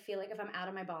that I feel like if I'm out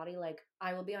of my body, like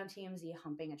I will be on TMZ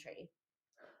humping a tree.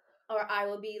 Or I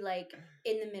will be like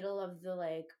in the middle of the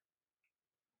like.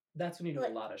 That's when you do a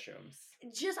lot of shrooms.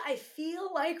 Just, I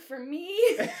feel like for me,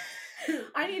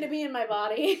 I need to be in my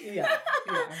body. Yeah.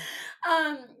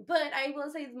 But I will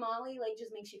say Molly like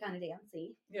just makes you kind of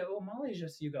dancey. Yeah, well, Molly's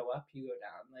just you go up, you go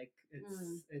down. Like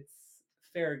it's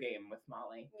fair game with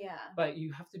Molly. Yeah. But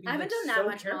you have to be. I haven't done that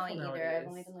much Molly nowadays. either. I've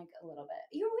only done like a little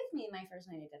bit. You were with me my first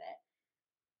night I did it.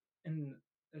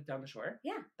 And down the shore?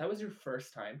 Yeah. That was your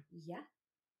first time? Yeah.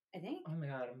 I think. Oh my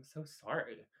god, I'm so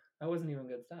sorry. That wasn't even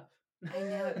good stuff. I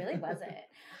know, it really wasn't.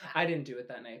 I didn't do it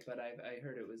that night, but I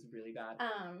heard it was really bad.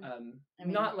 I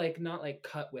mean, not like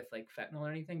cut with like fentanyl or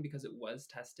anything because it was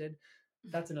tested.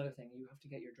 That's another thing. You have to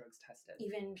get your drugs tested.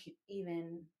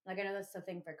 Even like I know that's the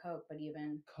thing for coke, but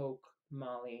even coke,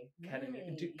 Molly, ketamine,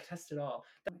 really? Test it all.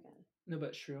 Oh my God. No,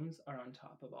 but shrooms are on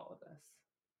top of all of this.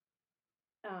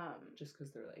 Just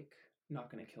because they're like not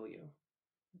going to kill you.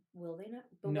 Will they not?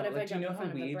 But no, what if I jump in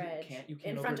front of a bridge? You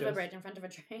can't in front of a bridge, in front of a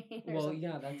train. Well, something.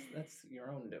 Yeah, that's your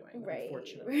own doing, right?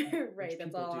 Unfortunately, right.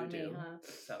 That's all on me, huh?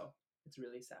 So it's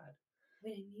really sad.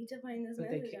 Wait, I need to find this.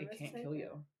 But it can't kill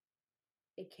you.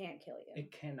 It can't kill you.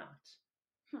 It cannot.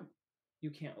 You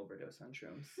can't overdose on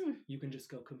shrooms. You can just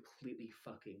go completely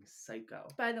fucking psycho.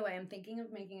 By the way, I'm thinking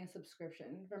of making a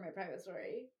subscription for my private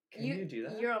story. Can you do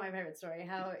that? You're on my private story.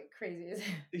 How crazy is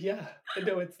it? Yeah.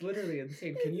 No, it's literally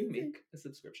insane. Can you make a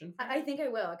subscription? I think I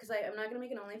will, because I'm not going to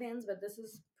make an OnlyFans, but this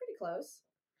is pretty close.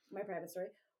 My private story.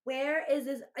 Where is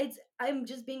this? I'm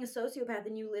just being a sociopath,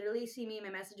 and you literally see me in my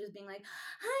messages being like,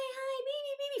 hi,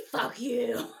 baby, fuck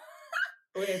you.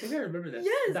 Wait, I think I remember this.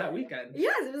 Yes. That weekend.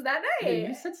 Yes, it was that night. Yeah,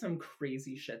 you said some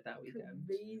crazy shit that weekend.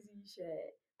 Crazy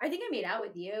shit. I think I made out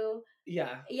with you.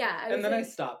 Yeah. Yeah. And then I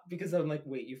stopped because I'm like,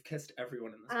 wait, you've kissed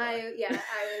everyone in this bar. I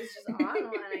was just on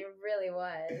one. I really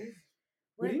was.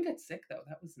 We didn't get sick though.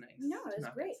 That was nice. No, it was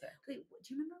great. Wait,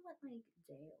 do you remember what day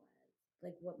it was?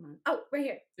 Like what month? Oh, right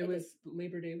here. It was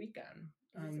Labor Day weekend.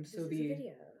 So the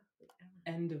video.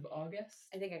 End of August.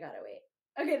 I think I got it. Wait.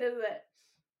 Okay, this is it.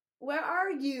 Where are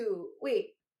you? Wait,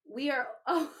 we are.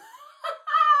 Oh,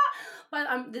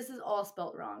 but this is all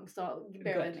spelt wrong, so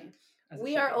bear with me.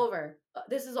 We are over.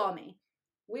 This is all me.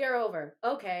 We are over.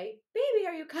 Okay, baby,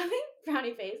 are you coming?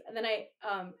 Frowny face, and then I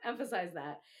emphasize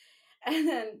that, and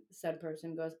then said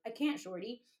person goes, "I can't,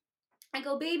 shorty." I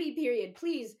go, "Baby, period,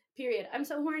 please, period. I'm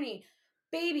so horny,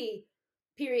 baby,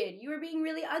 period. You are being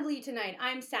really ugly tonight.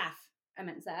 I'm Saf. I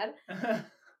meant sad." And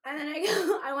then I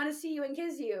go, "I want to see you and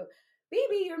kiss you."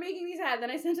 Baby, you're making me sad.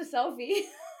 Then I sent a selfie. It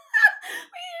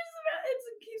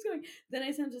keeps going. Then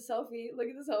I sent a selfie. Look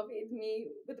at the selfie. It's me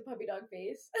with the puppy dog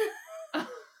face.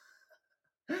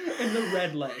 In the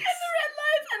red lights.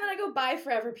 And then I go, "Bye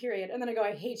forever, period." And then I go,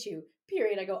 "I hate you,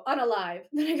 period." I go, "Unalive."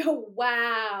 Then I go,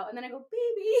 "Wow." And then I go,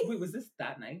 "Baby." Wait, was this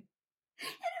that night? And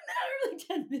then like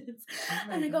 10 minutes.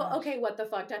 And I go, "Okay, what the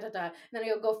fuck, da da da." And then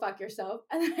I go fuck yourself."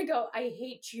 And then I go, "I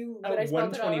hate you." But I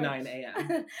spelled 1:29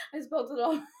 a.m. I spelled it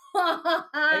all.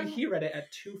 And he read it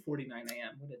at 2:49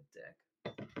 a.m. What a dick.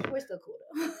 We're still cool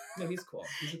though. No, he's cool.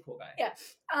 He's a cool guy. Yeah.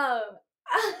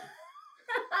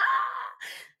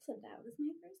 So that was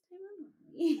my first time on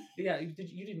Molly. Yeah,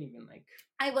 you didn't even like.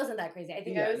 I wasn't that crazy. I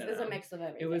think it was a mix of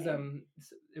everything.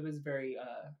 It was very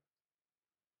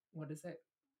what is it?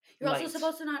 You're also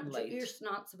supposed to not. You're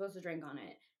not supposed to drink on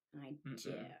it, and I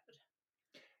did.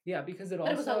 Yeah, because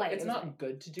it's not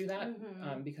good to do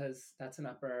that because that's an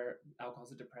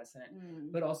alcohol's a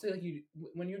depressant. But also like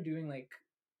when you're doing like,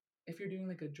 if you're doing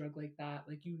like a drug like that,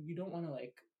 like you don't want to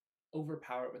like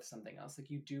overpower it with something else.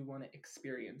 Like you do want to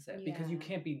experience it because you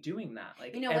can't be doing that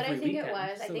like what I think weekend. It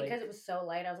was. So I think because it was so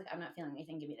light, I was like, I'm not feeling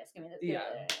anything. Give me this. Give me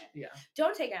this. Yeah.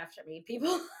 Don't take after me,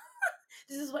 people.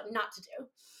 This is what not to do.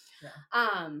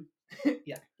 Yeah.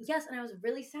 Yeah. Yes, and I was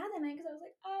really sad that night because I was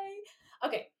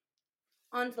like, okay.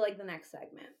 On to like the next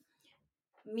segment.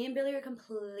 Me and Billy are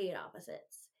complete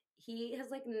opposites. He has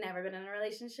like never been in a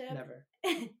relationship. Never.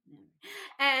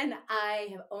 And I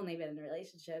have only been in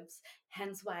relationships.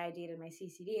 Hence why I dated my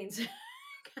CCD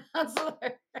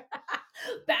counselor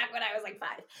back when I was like 5.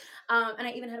 And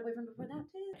I even had a boyfriend before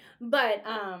that too. But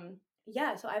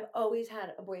yeah, so I've always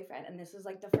had a boyfriend, and this is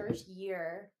like the first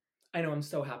year. I know, I'm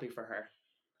so happy for her.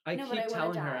 I keep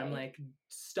telling her, I'm like,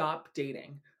 stop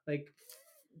dating. Like,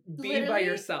 be literally by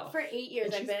yourself. For 8 years,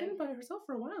 and she's been by herself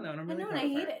for a while now, and I'm really proud of her. I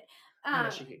hate it. I know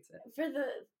she hates it.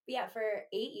 For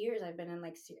 8 years, I've been in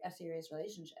like a serious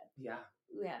relationship. Yeah.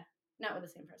 Not with the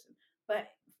same person, but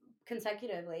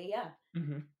consecutively, yeah.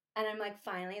 Mm-hmm. And I'm like,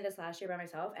 finally, this last year by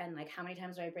myself, and like, how many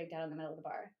times do I break down in the middle of the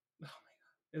bar? Oh my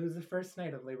god! It was the first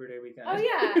night of Labor Day weekend. Oh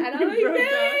yeah, and I'm like, I just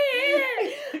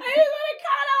want to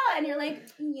cuddle, and you're like,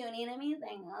 you need to be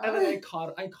single. And then I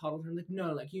coddled her. I'm like,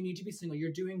 no, like you need to be single.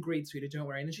 You're doing great, sweetie. Don't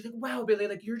worry. And then she's like, wow, Billy,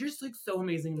 like you're just like so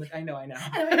amazing. I'm like, I know. And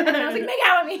I was like, make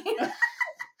out with me.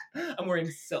 I'm wearing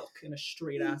silk in a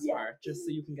straight ass bar just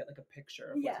so you can get like a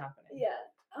picture of what's happening. Yeah.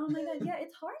 Oh my god, yeah,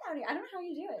 it's hard out here. I don't know how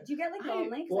you do it. Do you get like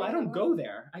lonely? Well, I don't go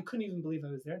there. I couldn't even believe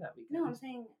I was there that weekend. No, I'm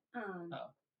saying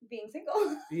being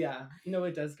single. Yeah. No,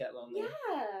 it does get lonely.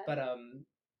 Yeah. But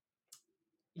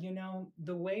you know,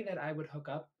 the way that I would hook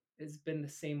up has been the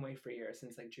same way for years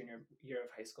since like junior year of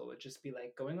high school. Would just be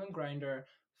like going on Grindr,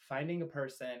 finding a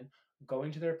person,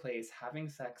 going to their place, having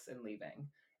sex, and leaving.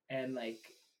 And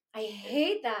like, I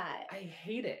hate that. I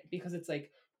hate it because it's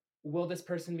like will this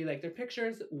person be like their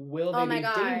pictures? Will they be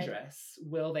dangerous?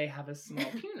 Will they have a small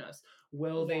penis?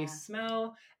 Will they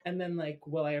smell? And then like,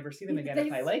 will I ever see them again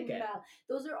if I like it?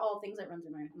 Those are all things that run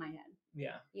through my head.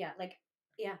 Yeah. Yeah. Like,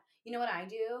 yeah. You know what I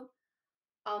do?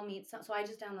 I'll meet so I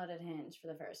just downloaded Hinge for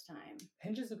the first time.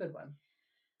 Hinge is a good one.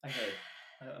 I heard.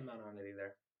 I'm not on it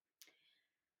either.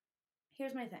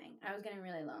 Here's my thing. I was getting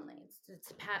really lonely.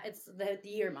 It's the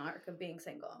year mark of being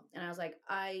single. And I was like,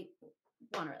 I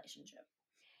want a relationship.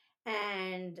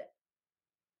 And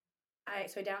I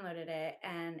downloaded it,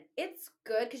 and it's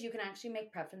good because you can actually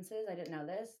make preferences. I didn't know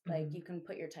this. Like you can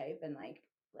put your type and like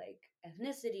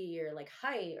ethnicity or like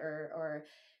height or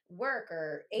work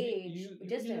or age,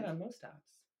 distance. You do that on most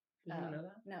apps. Did you not know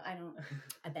that? No, I don't.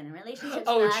 I've been in relationships.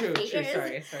 True.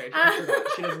 Sorry. I forgot.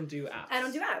 She doesn't do apps. I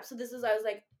don't do apps. So I was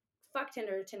like, fuck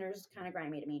Tinder. Tinder's kind of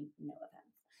grimy to me. No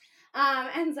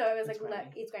offense. And so I was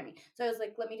it's grimy. So I was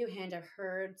like, let me do Hinge. I've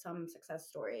heard some success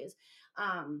stories.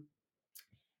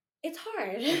 It's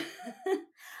hard.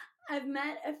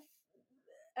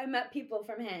 I met people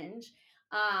from Hinge,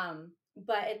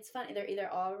 but it's funny. They're either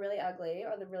all really ugly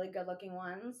or the really good looking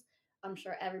ones. I'm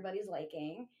sure everybody's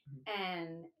liking,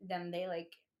 and then they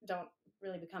like don't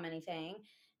really become anything,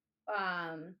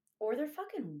 or they're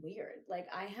fucking weird. Like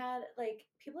I had like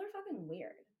people are fucking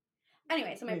weird.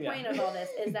 Anyway, so my point of all this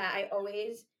is that I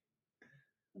always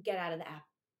get out of the app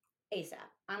ASAP.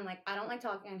 I'm like, I don't like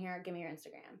talking on here. Give me your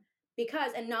Instagram.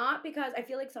 Not because I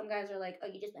feel like some guys are like, oh,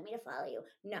 you just want me to follow you.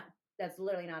 No, that's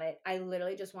literally not it. I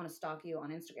literally just want to stalk you on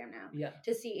Instagram now. Yeah.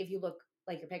 To see if you look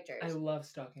like your pictures. I love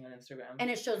stalking on Instagram. And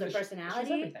it shows their personality. It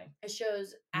shows everything. It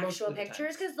shows actual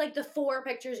pictures. Because like the 4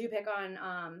 pictures you pick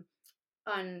on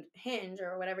Hinge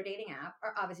or whatever dating app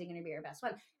are obviously going to be your best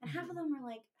one. And half of them are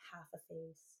like half a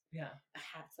face. Yeah. A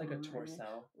hat's like on. A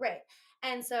torso. Right.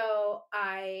 And so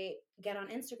I get on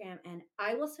Instagram and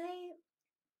I will say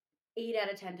 8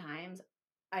 out of 10 times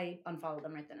I unfollow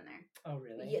them right then and there. Oh,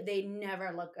 really? Yeah, they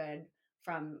never look good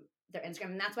from their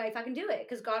Instagram. And that's why I fucking do it.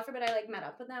 Because God forbid I like met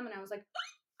up with them and I was like,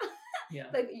 yeah.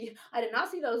 Like I did not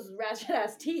see those ratchet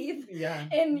ass teeth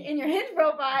in your Hinge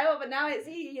profile, but now I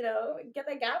see, get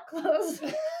that gap closed.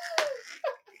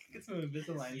 Get some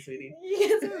Invisalign, sweetie.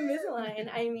 Get some Invisalign.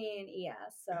 I mean, yeah.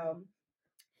 So,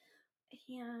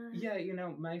 yeah. Yeah,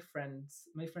 my friends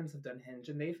have done Hinge,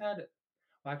 and they've had.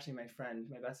 Well, actually, my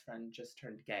best friend, just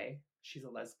turned gay. She's a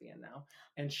lesbian now,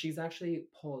 and she's actually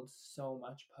pulled so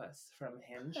much puss from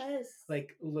Hinge. Puss.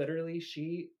 Like literally,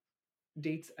 she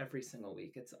dates every single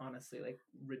week. It's honestly like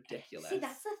ridiculous. See,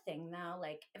 that's the thing though.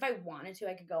 Like, if I wanted to,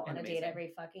 I could go on a date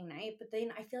every fucking night. But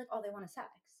then I feel like all they want is sex.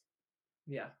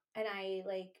 Yeah. And I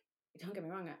like, don't get me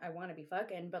wrong, I want to be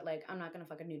fucking, but like, I'm not gonna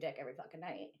fuck a new dick every fucking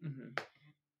night. Mm-hmm.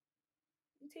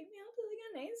 You take me out to like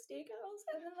a nice steakhouse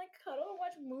and then like cuddle and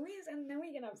watch movies and then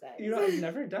we can have sex. I've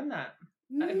never done that.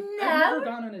 No? I've never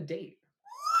gone on a date.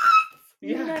 What?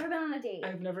 You've never been on a date?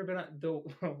 I've never been on.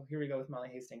 Here we go with Molly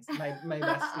Hastings, my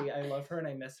bestie. I love her and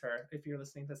I miss her. If you're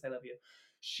listening to this, I love you.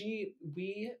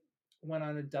 We went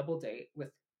on a double date with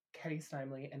Kenny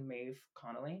Steinley and Maeve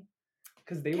Connolly.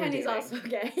 Because they Kenny's were also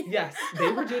gay. Yes,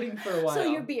 they were dating for a while. So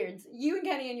your beards. You and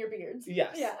Kenny and your beards.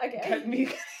 Yes. Yeah, okay. Me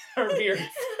and our beards.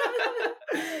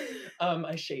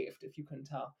 I shaved, if you couldn't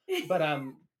tell.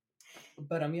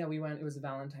 But yeah, we went. It was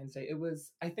Valentine's Day.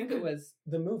 I think it was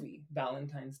the movie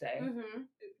Valentine's Day.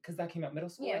 Because that came out middle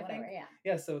school, I think.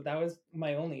 Yeah, so that was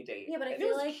my only date. Yeah, but I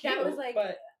feel like cute, that was like,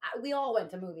 we all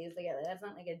went to movies together. That's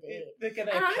not like a date.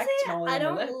 I pecked Molly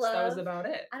on the lips. That was about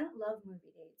it. I don't love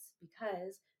movie dates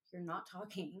because you're not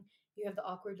talking. You have the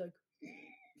awkward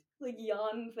like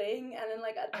yawn thing, and then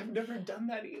like I've never done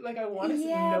that. Like I want to know that.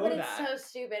 Yeah, but it's so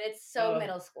stupid. It's so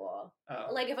middle school.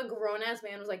 Like if a grown ass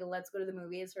man was like, "Let's go to the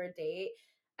movies for a date,"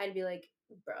 I'd be like,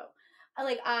 "Bro."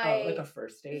 Like a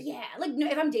first date. Yeah, like no,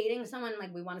 if I'm dating someone,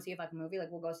 like we want to see a fucking movie, like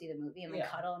we'll go see the movie and like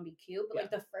cuddle and be cute. But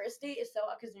like the first date is so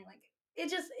awkward because you're like,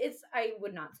 it's. I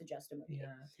would not suggest a movie.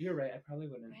 Yeah, you're right. I probably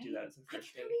wouldn't do that as a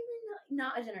first date.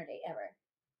 Not a dinner date ever.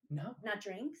 No. Not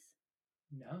drinks.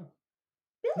 No.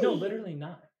 Really? No, literally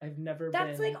not. I've never been.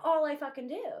 That's like all I fucking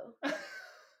do.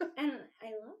 And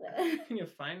I love it. Can you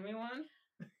find me one?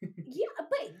 Yeah,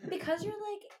 but because you're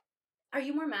like, are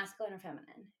you more masculine or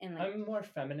feminine? I'm more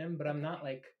feminine, but I'm not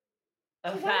like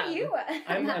a femme. What are you?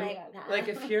 I'm like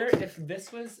if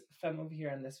this was femme over here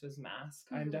and this was mask,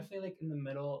 I'm definitely like in the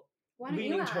middle,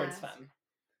 leaning towards femme.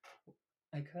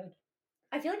 I could.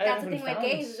 I feel like that's the thing with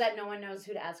gays is that no one knows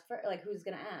who to ask for, like who's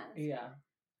gonna ask. Yeah.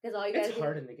 Because all you guys it's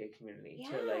hard in the gay community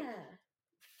to like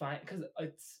find, because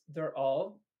they're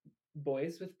all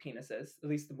boys with penises, at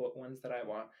least the ones that I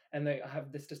want, and they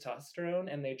have this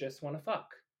testosterone and they just want to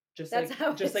fuck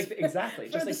Exactly.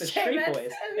 Just like the straight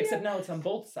boys. Except now it's on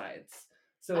both sides.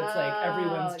 So it's like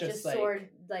everyone's just like sword,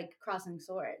 like crossing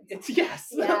swords. It's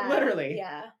literally.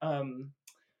 Yeah.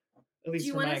 At least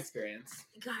from my experience.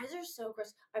 Guys are so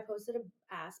gross. I posted a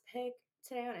ass pic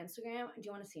today on Instagram. Do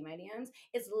you want to see my DMs?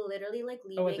 It's literally like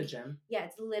leaving. Oh, at the gym? Yeah,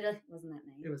 it's literally. Wasn't that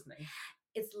nice? It was nice.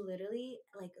 It's literally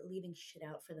like leaving shit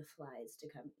out for the flies to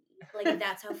come eat. Like,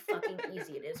 that's how fucking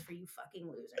easy it is for you fucking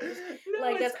losers. No,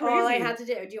 like, that's crazy. All I had to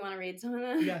do. Do you want to read some of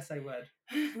them? Yes, I would.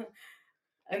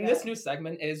 And this new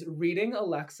segment is reading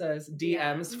Alexa's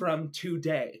DMs from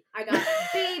today. I got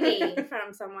baby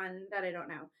from someone that I don't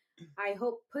know. I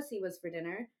hope pussy was for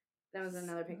dinner. That was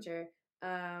another picture.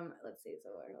 Let's see. So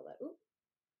hold on. Ooh.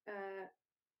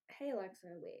 Hey Alexa,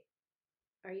 wait.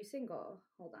 Are you single?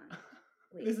 Hold on.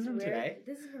 Wait. This is from today.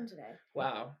 This is from today.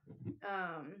 Wow.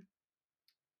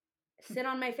 Sit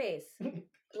on my face.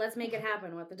 Let's make it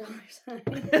happen with the dollar sign.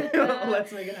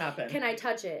 Let's make it happen. Can I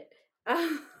touch it?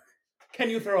 Can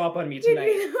you throw up on me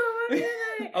tonight?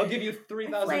 I'll give you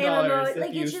 $3,000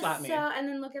 if you slap me. And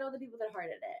then look at all the people that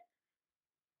hearted it.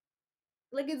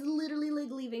 Like, it's literally like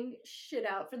leaving shit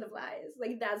out for the flies.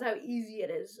 Like, that's how easy it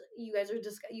is. You guys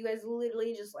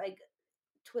literally just like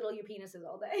twiddle your penises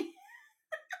all day.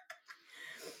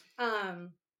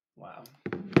 Wow.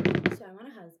 So I want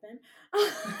a husband.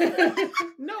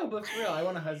 No, but for real, I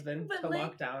want a husband to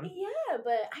lock down. Yeah,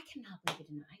 but I cannot believe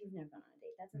you didn't. I've never gone on a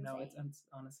date. That's insane. No, it's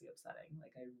honestly upsetting.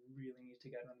 Like, I really need to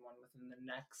get on one within the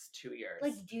next 2 years.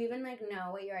 Like, do you even like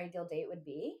know what your ideal date would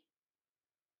be?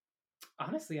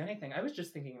 Honestly, anything. I was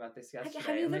just thinking about this yesterday.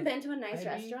 Have you even been to a nice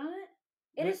restaurant?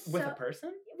 With a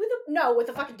person? With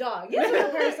a fucking dog. Yes, with a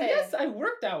person. Yes, I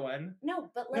worked at one. No,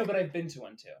 but I've been to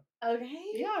one too. Okay.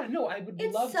 Yeah, no, I would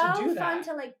love to do that. It's so fun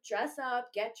to like dress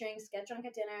up, get drinks, get drunk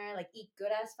at dinner, like eat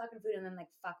good ass fucking food, and then like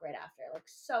fuck right after. Like,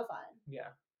 so fun. Yeah.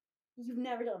 You've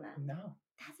never done that? No.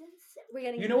 That's insane. We're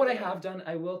getting. You know what I have done?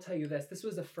 I will tell you this. This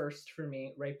was a first for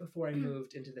me right before I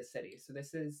moved into the city. So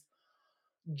this is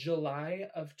July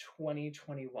of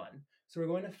 2021. So we're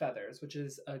going to Feathers, which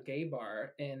is a gay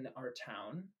bar in our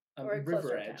town,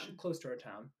 River Edge, close to our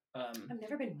town. I've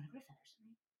never been. Want to go to Feathers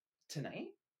tonight?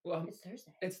 Well, it's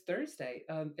Thursday. It's Thursday.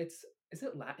 Is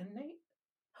it Latin night?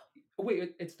 Oh,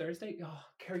 wait, it's Thursday. Oh,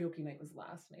 karaoke night was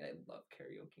last night. I love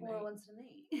karaoke night. Well, when's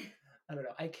tonight? I don't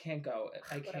know. I can't go.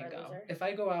 Loser. If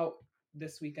I go out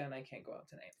this weekend, I can't go out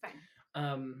tonight.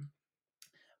 Fine.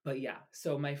 But yeah.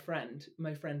 So my friend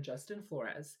Justin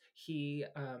Flores, he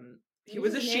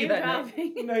was a she that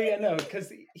night. No,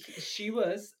 because she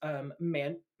was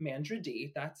Mandra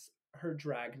D. That's her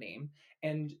drag name,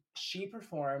 and she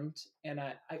performed. And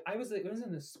I was it was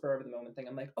in the spur of the moment thing.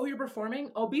 I'm like, oh, you're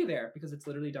performing? I'll be there because it's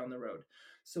literally down the road.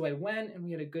 So I went and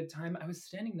we had a good time. I was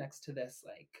standing next to this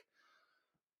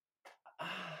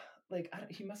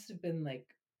he must have been like,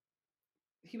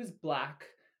 he was black.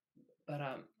 But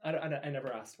I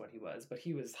never asked what he was, but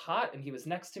he was hot and he was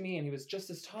next to me and he was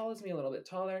just as tall as me, a little bit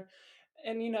taller.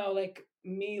 And, like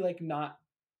me, like not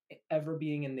ever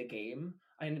being in the game,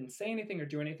 I didn't say anything or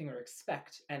do anything or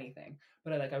expect anything.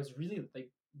 But I was really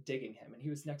like digging him and he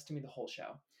was next to me the whole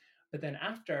show. But then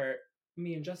after,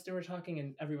 me and Justin were talking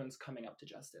and everyone's coming up to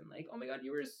Justin like, oh my God,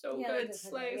 you were so good,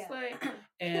 slay.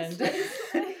 And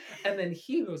and then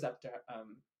he goes up to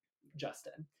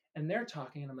Justin. And they're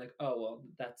talking, and I'm like, oh, well,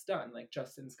 that's done. Like,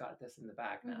 Justin's got this in the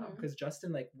bag now. Because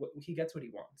Justin, like, he gets what he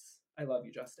wants. I love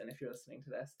you, Justin, if you're listening to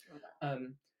this.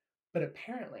 But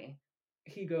apparently,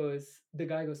 the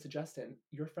guy goes to Justin,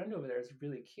 your friend over there is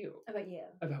really cute. About you.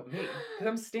 About me. Because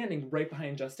I'm standing right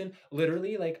behind Justin.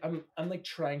 Literally, like, I'm like,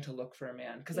 trying to look for a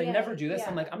man. Because I never do this.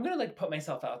 Yeah. I'm like, I'm going to, like, put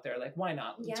myself out there. Like, why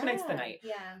not? Yeah. Tonight's the night.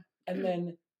 Yeah. And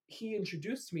then he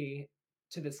introduced me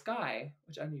to this guy,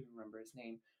 which I don't even remember his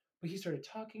name. But he started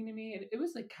talking to me and it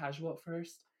was like casual at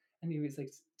first. And he was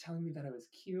like telling me that I was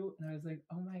cute. And I was like,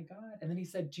 oh my God. And then he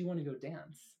said, do you want to go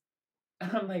dance?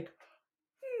 And I'm like,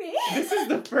 me? This is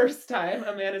the first time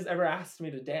a man has ever asked me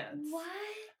to dance. What?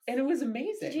 And it was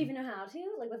amazing. Did you even know how to?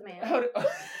 Like with a man? How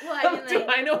do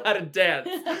I know how to dance?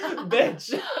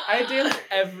 Bitch. I dance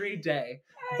every day.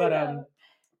 But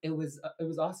it was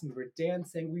awesome. We were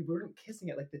dancing. We weren't kissing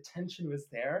it. Like the tension was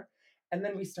there. And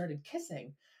then we started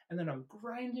kissing. And then I'm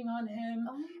grinding on him.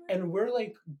 Oh, and we're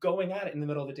like going at it in the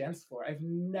middle of the dance floor. I've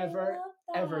never,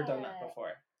 ever done that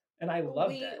before. And I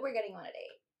loved it. We're getting on a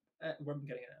date. We're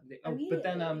getting on a date. Oh, but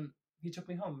then he took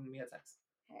me home and we had sex.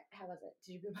 How was it?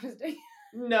 Did you go on his date?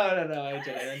 No, I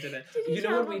didn't. You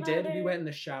know what we did? We went in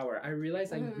the shower. I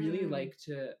realized I really like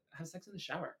to have sex in the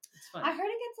shower. It's fun. I heard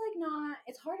it gets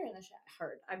it's harder in the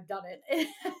shower. I've done it.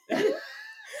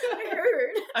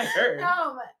 I heard.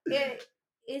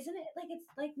 Isn't it like it's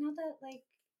like not that like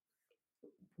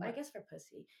I guess for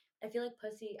pussy. I feel like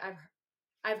pussy,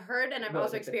 I've heard and I've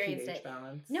also experienced it.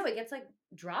 Balance? No, it gets like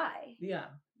dry. Yeah.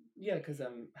 Yeah, because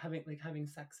having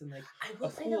sex in like a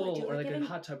pool or like a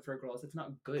hot tub for girls, it's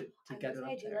not good to get it up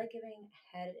there. I do like giving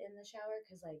head in the shower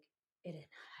because like it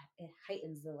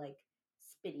heightens the like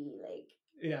spitty like.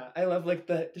 Yeah, I love like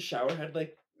the shower head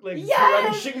like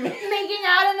yes! Making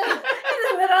out in the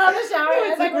middle of the shower.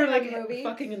 Yeah, it's like we're like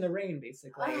fucking in the rain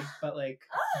basically, but like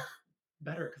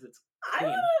better because it's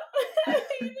clean.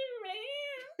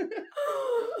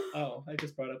 Oh, I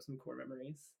just brought up some core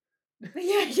memories.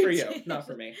 Yeah, for you, not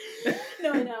for me.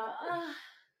 No.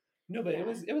 No, but it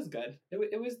was good.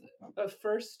 It was a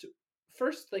first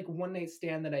like one night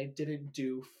stand that I didn't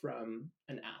do from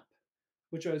an app,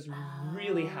 which I was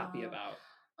really happy about.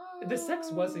 The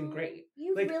sex wasn't great.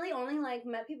 You like, really only like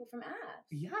met people from apps.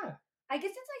 Yeah. I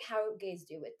guess it's like how gays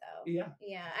do it though. Yeah.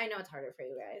 Yeah, I know it's harder for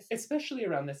you guys. Especially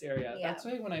around this area. Yeah. That's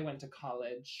why when I went to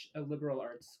college, a liberal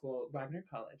arts school, Wagner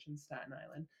College in Staten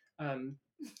Island,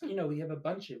 you know, we have a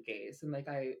bunch of gays and like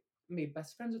I made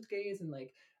best friends with gays and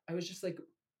like I was just like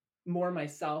more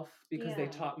myself because they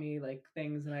taught me like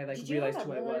things and I like realized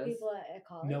who I was. Did you hook up with a lot of people at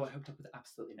college? No, I hooked up with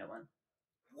absolutely no one.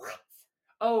 What?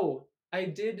 Oh, I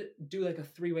did do like a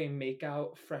 3-way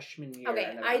makeout freshman year.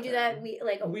 Okay, I do that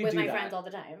with my friends all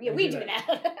the time. Yeah, we do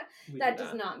that. That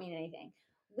does not mean anything.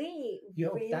 Wait,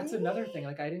 really? That's another thing.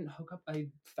 Like I didn't hook up. I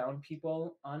found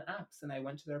people on apps and I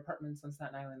went to their apartments on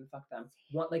Staten Island and fucked them.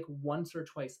 Like once or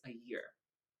twice a year.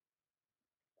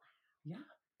 Yeah.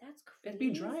 That's crazy. It'd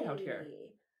be dry out here.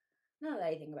 Now that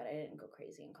I think about it, I didn't go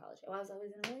crazy in college. I was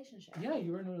always in a relationship. Yeah,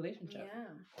 you were in a relationship.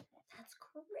 Yeah. That's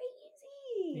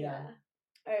crazy. Yeah.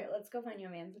 All right, let's go find you a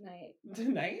man tonight.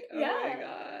 Tonight? Oh my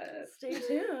God. Stay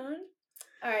tuned.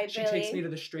 All right, she Bailey. takes me to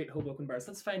the straight Hoboken bars.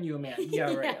 Let's find you a man.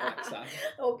 Yeah, right, Alexa.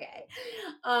 Okay.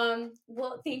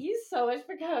 Well, thank you so much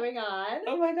for coming on.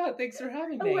 Oh my God, thanks for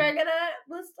having me.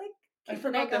 Let's like. I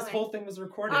forgot this whole thing was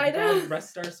recorded. I know. God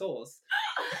rest our souls.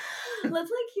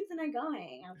 Let's like keep the night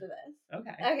going after this.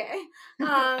 Okay.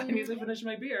 I need to finish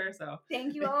my beer, so.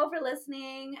 Thank you all for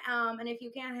listening. And if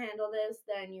you can't handle this,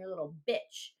 then you're a little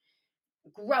bitch.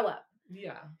 Grow up.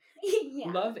 Yeah.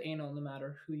 Love anal no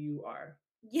matter who you are.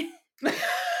 Yeah.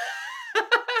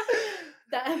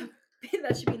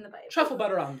 That should be in the Bible. Truffle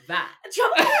butter on that.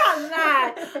 Truffle butter on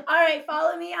that. All right,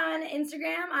 follow me on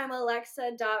Instagram. I'm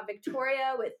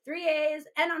Alexa.Victoria with 3 A's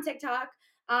and on TikTok.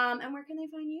 And where can they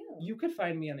find you? You could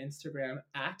find me on Instagram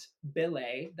at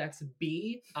Billay. That's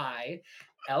BILLAAAYY.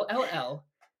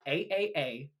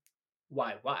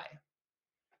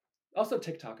 Also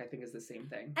TikTok, I think, is the same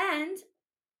thing. And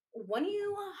when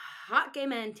you hot gay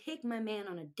men take my man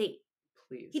on a date,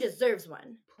 please. He deserves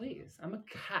one. Please. I'm a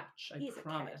catch. I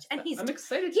promise. And I'm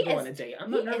excited to go on a date. I'm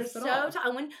not nervous at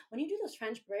all. When you do those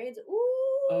French braids,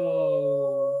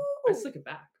 oh, I slick it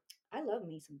back. I love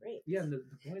me some braids. Yeah, and the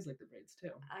boys like the braids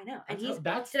too. I know. And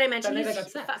did I mention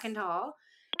he's fucking tall?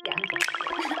 Yeah.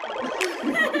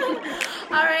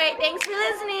 All right. Thanks for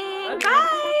listening.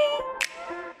 Bye.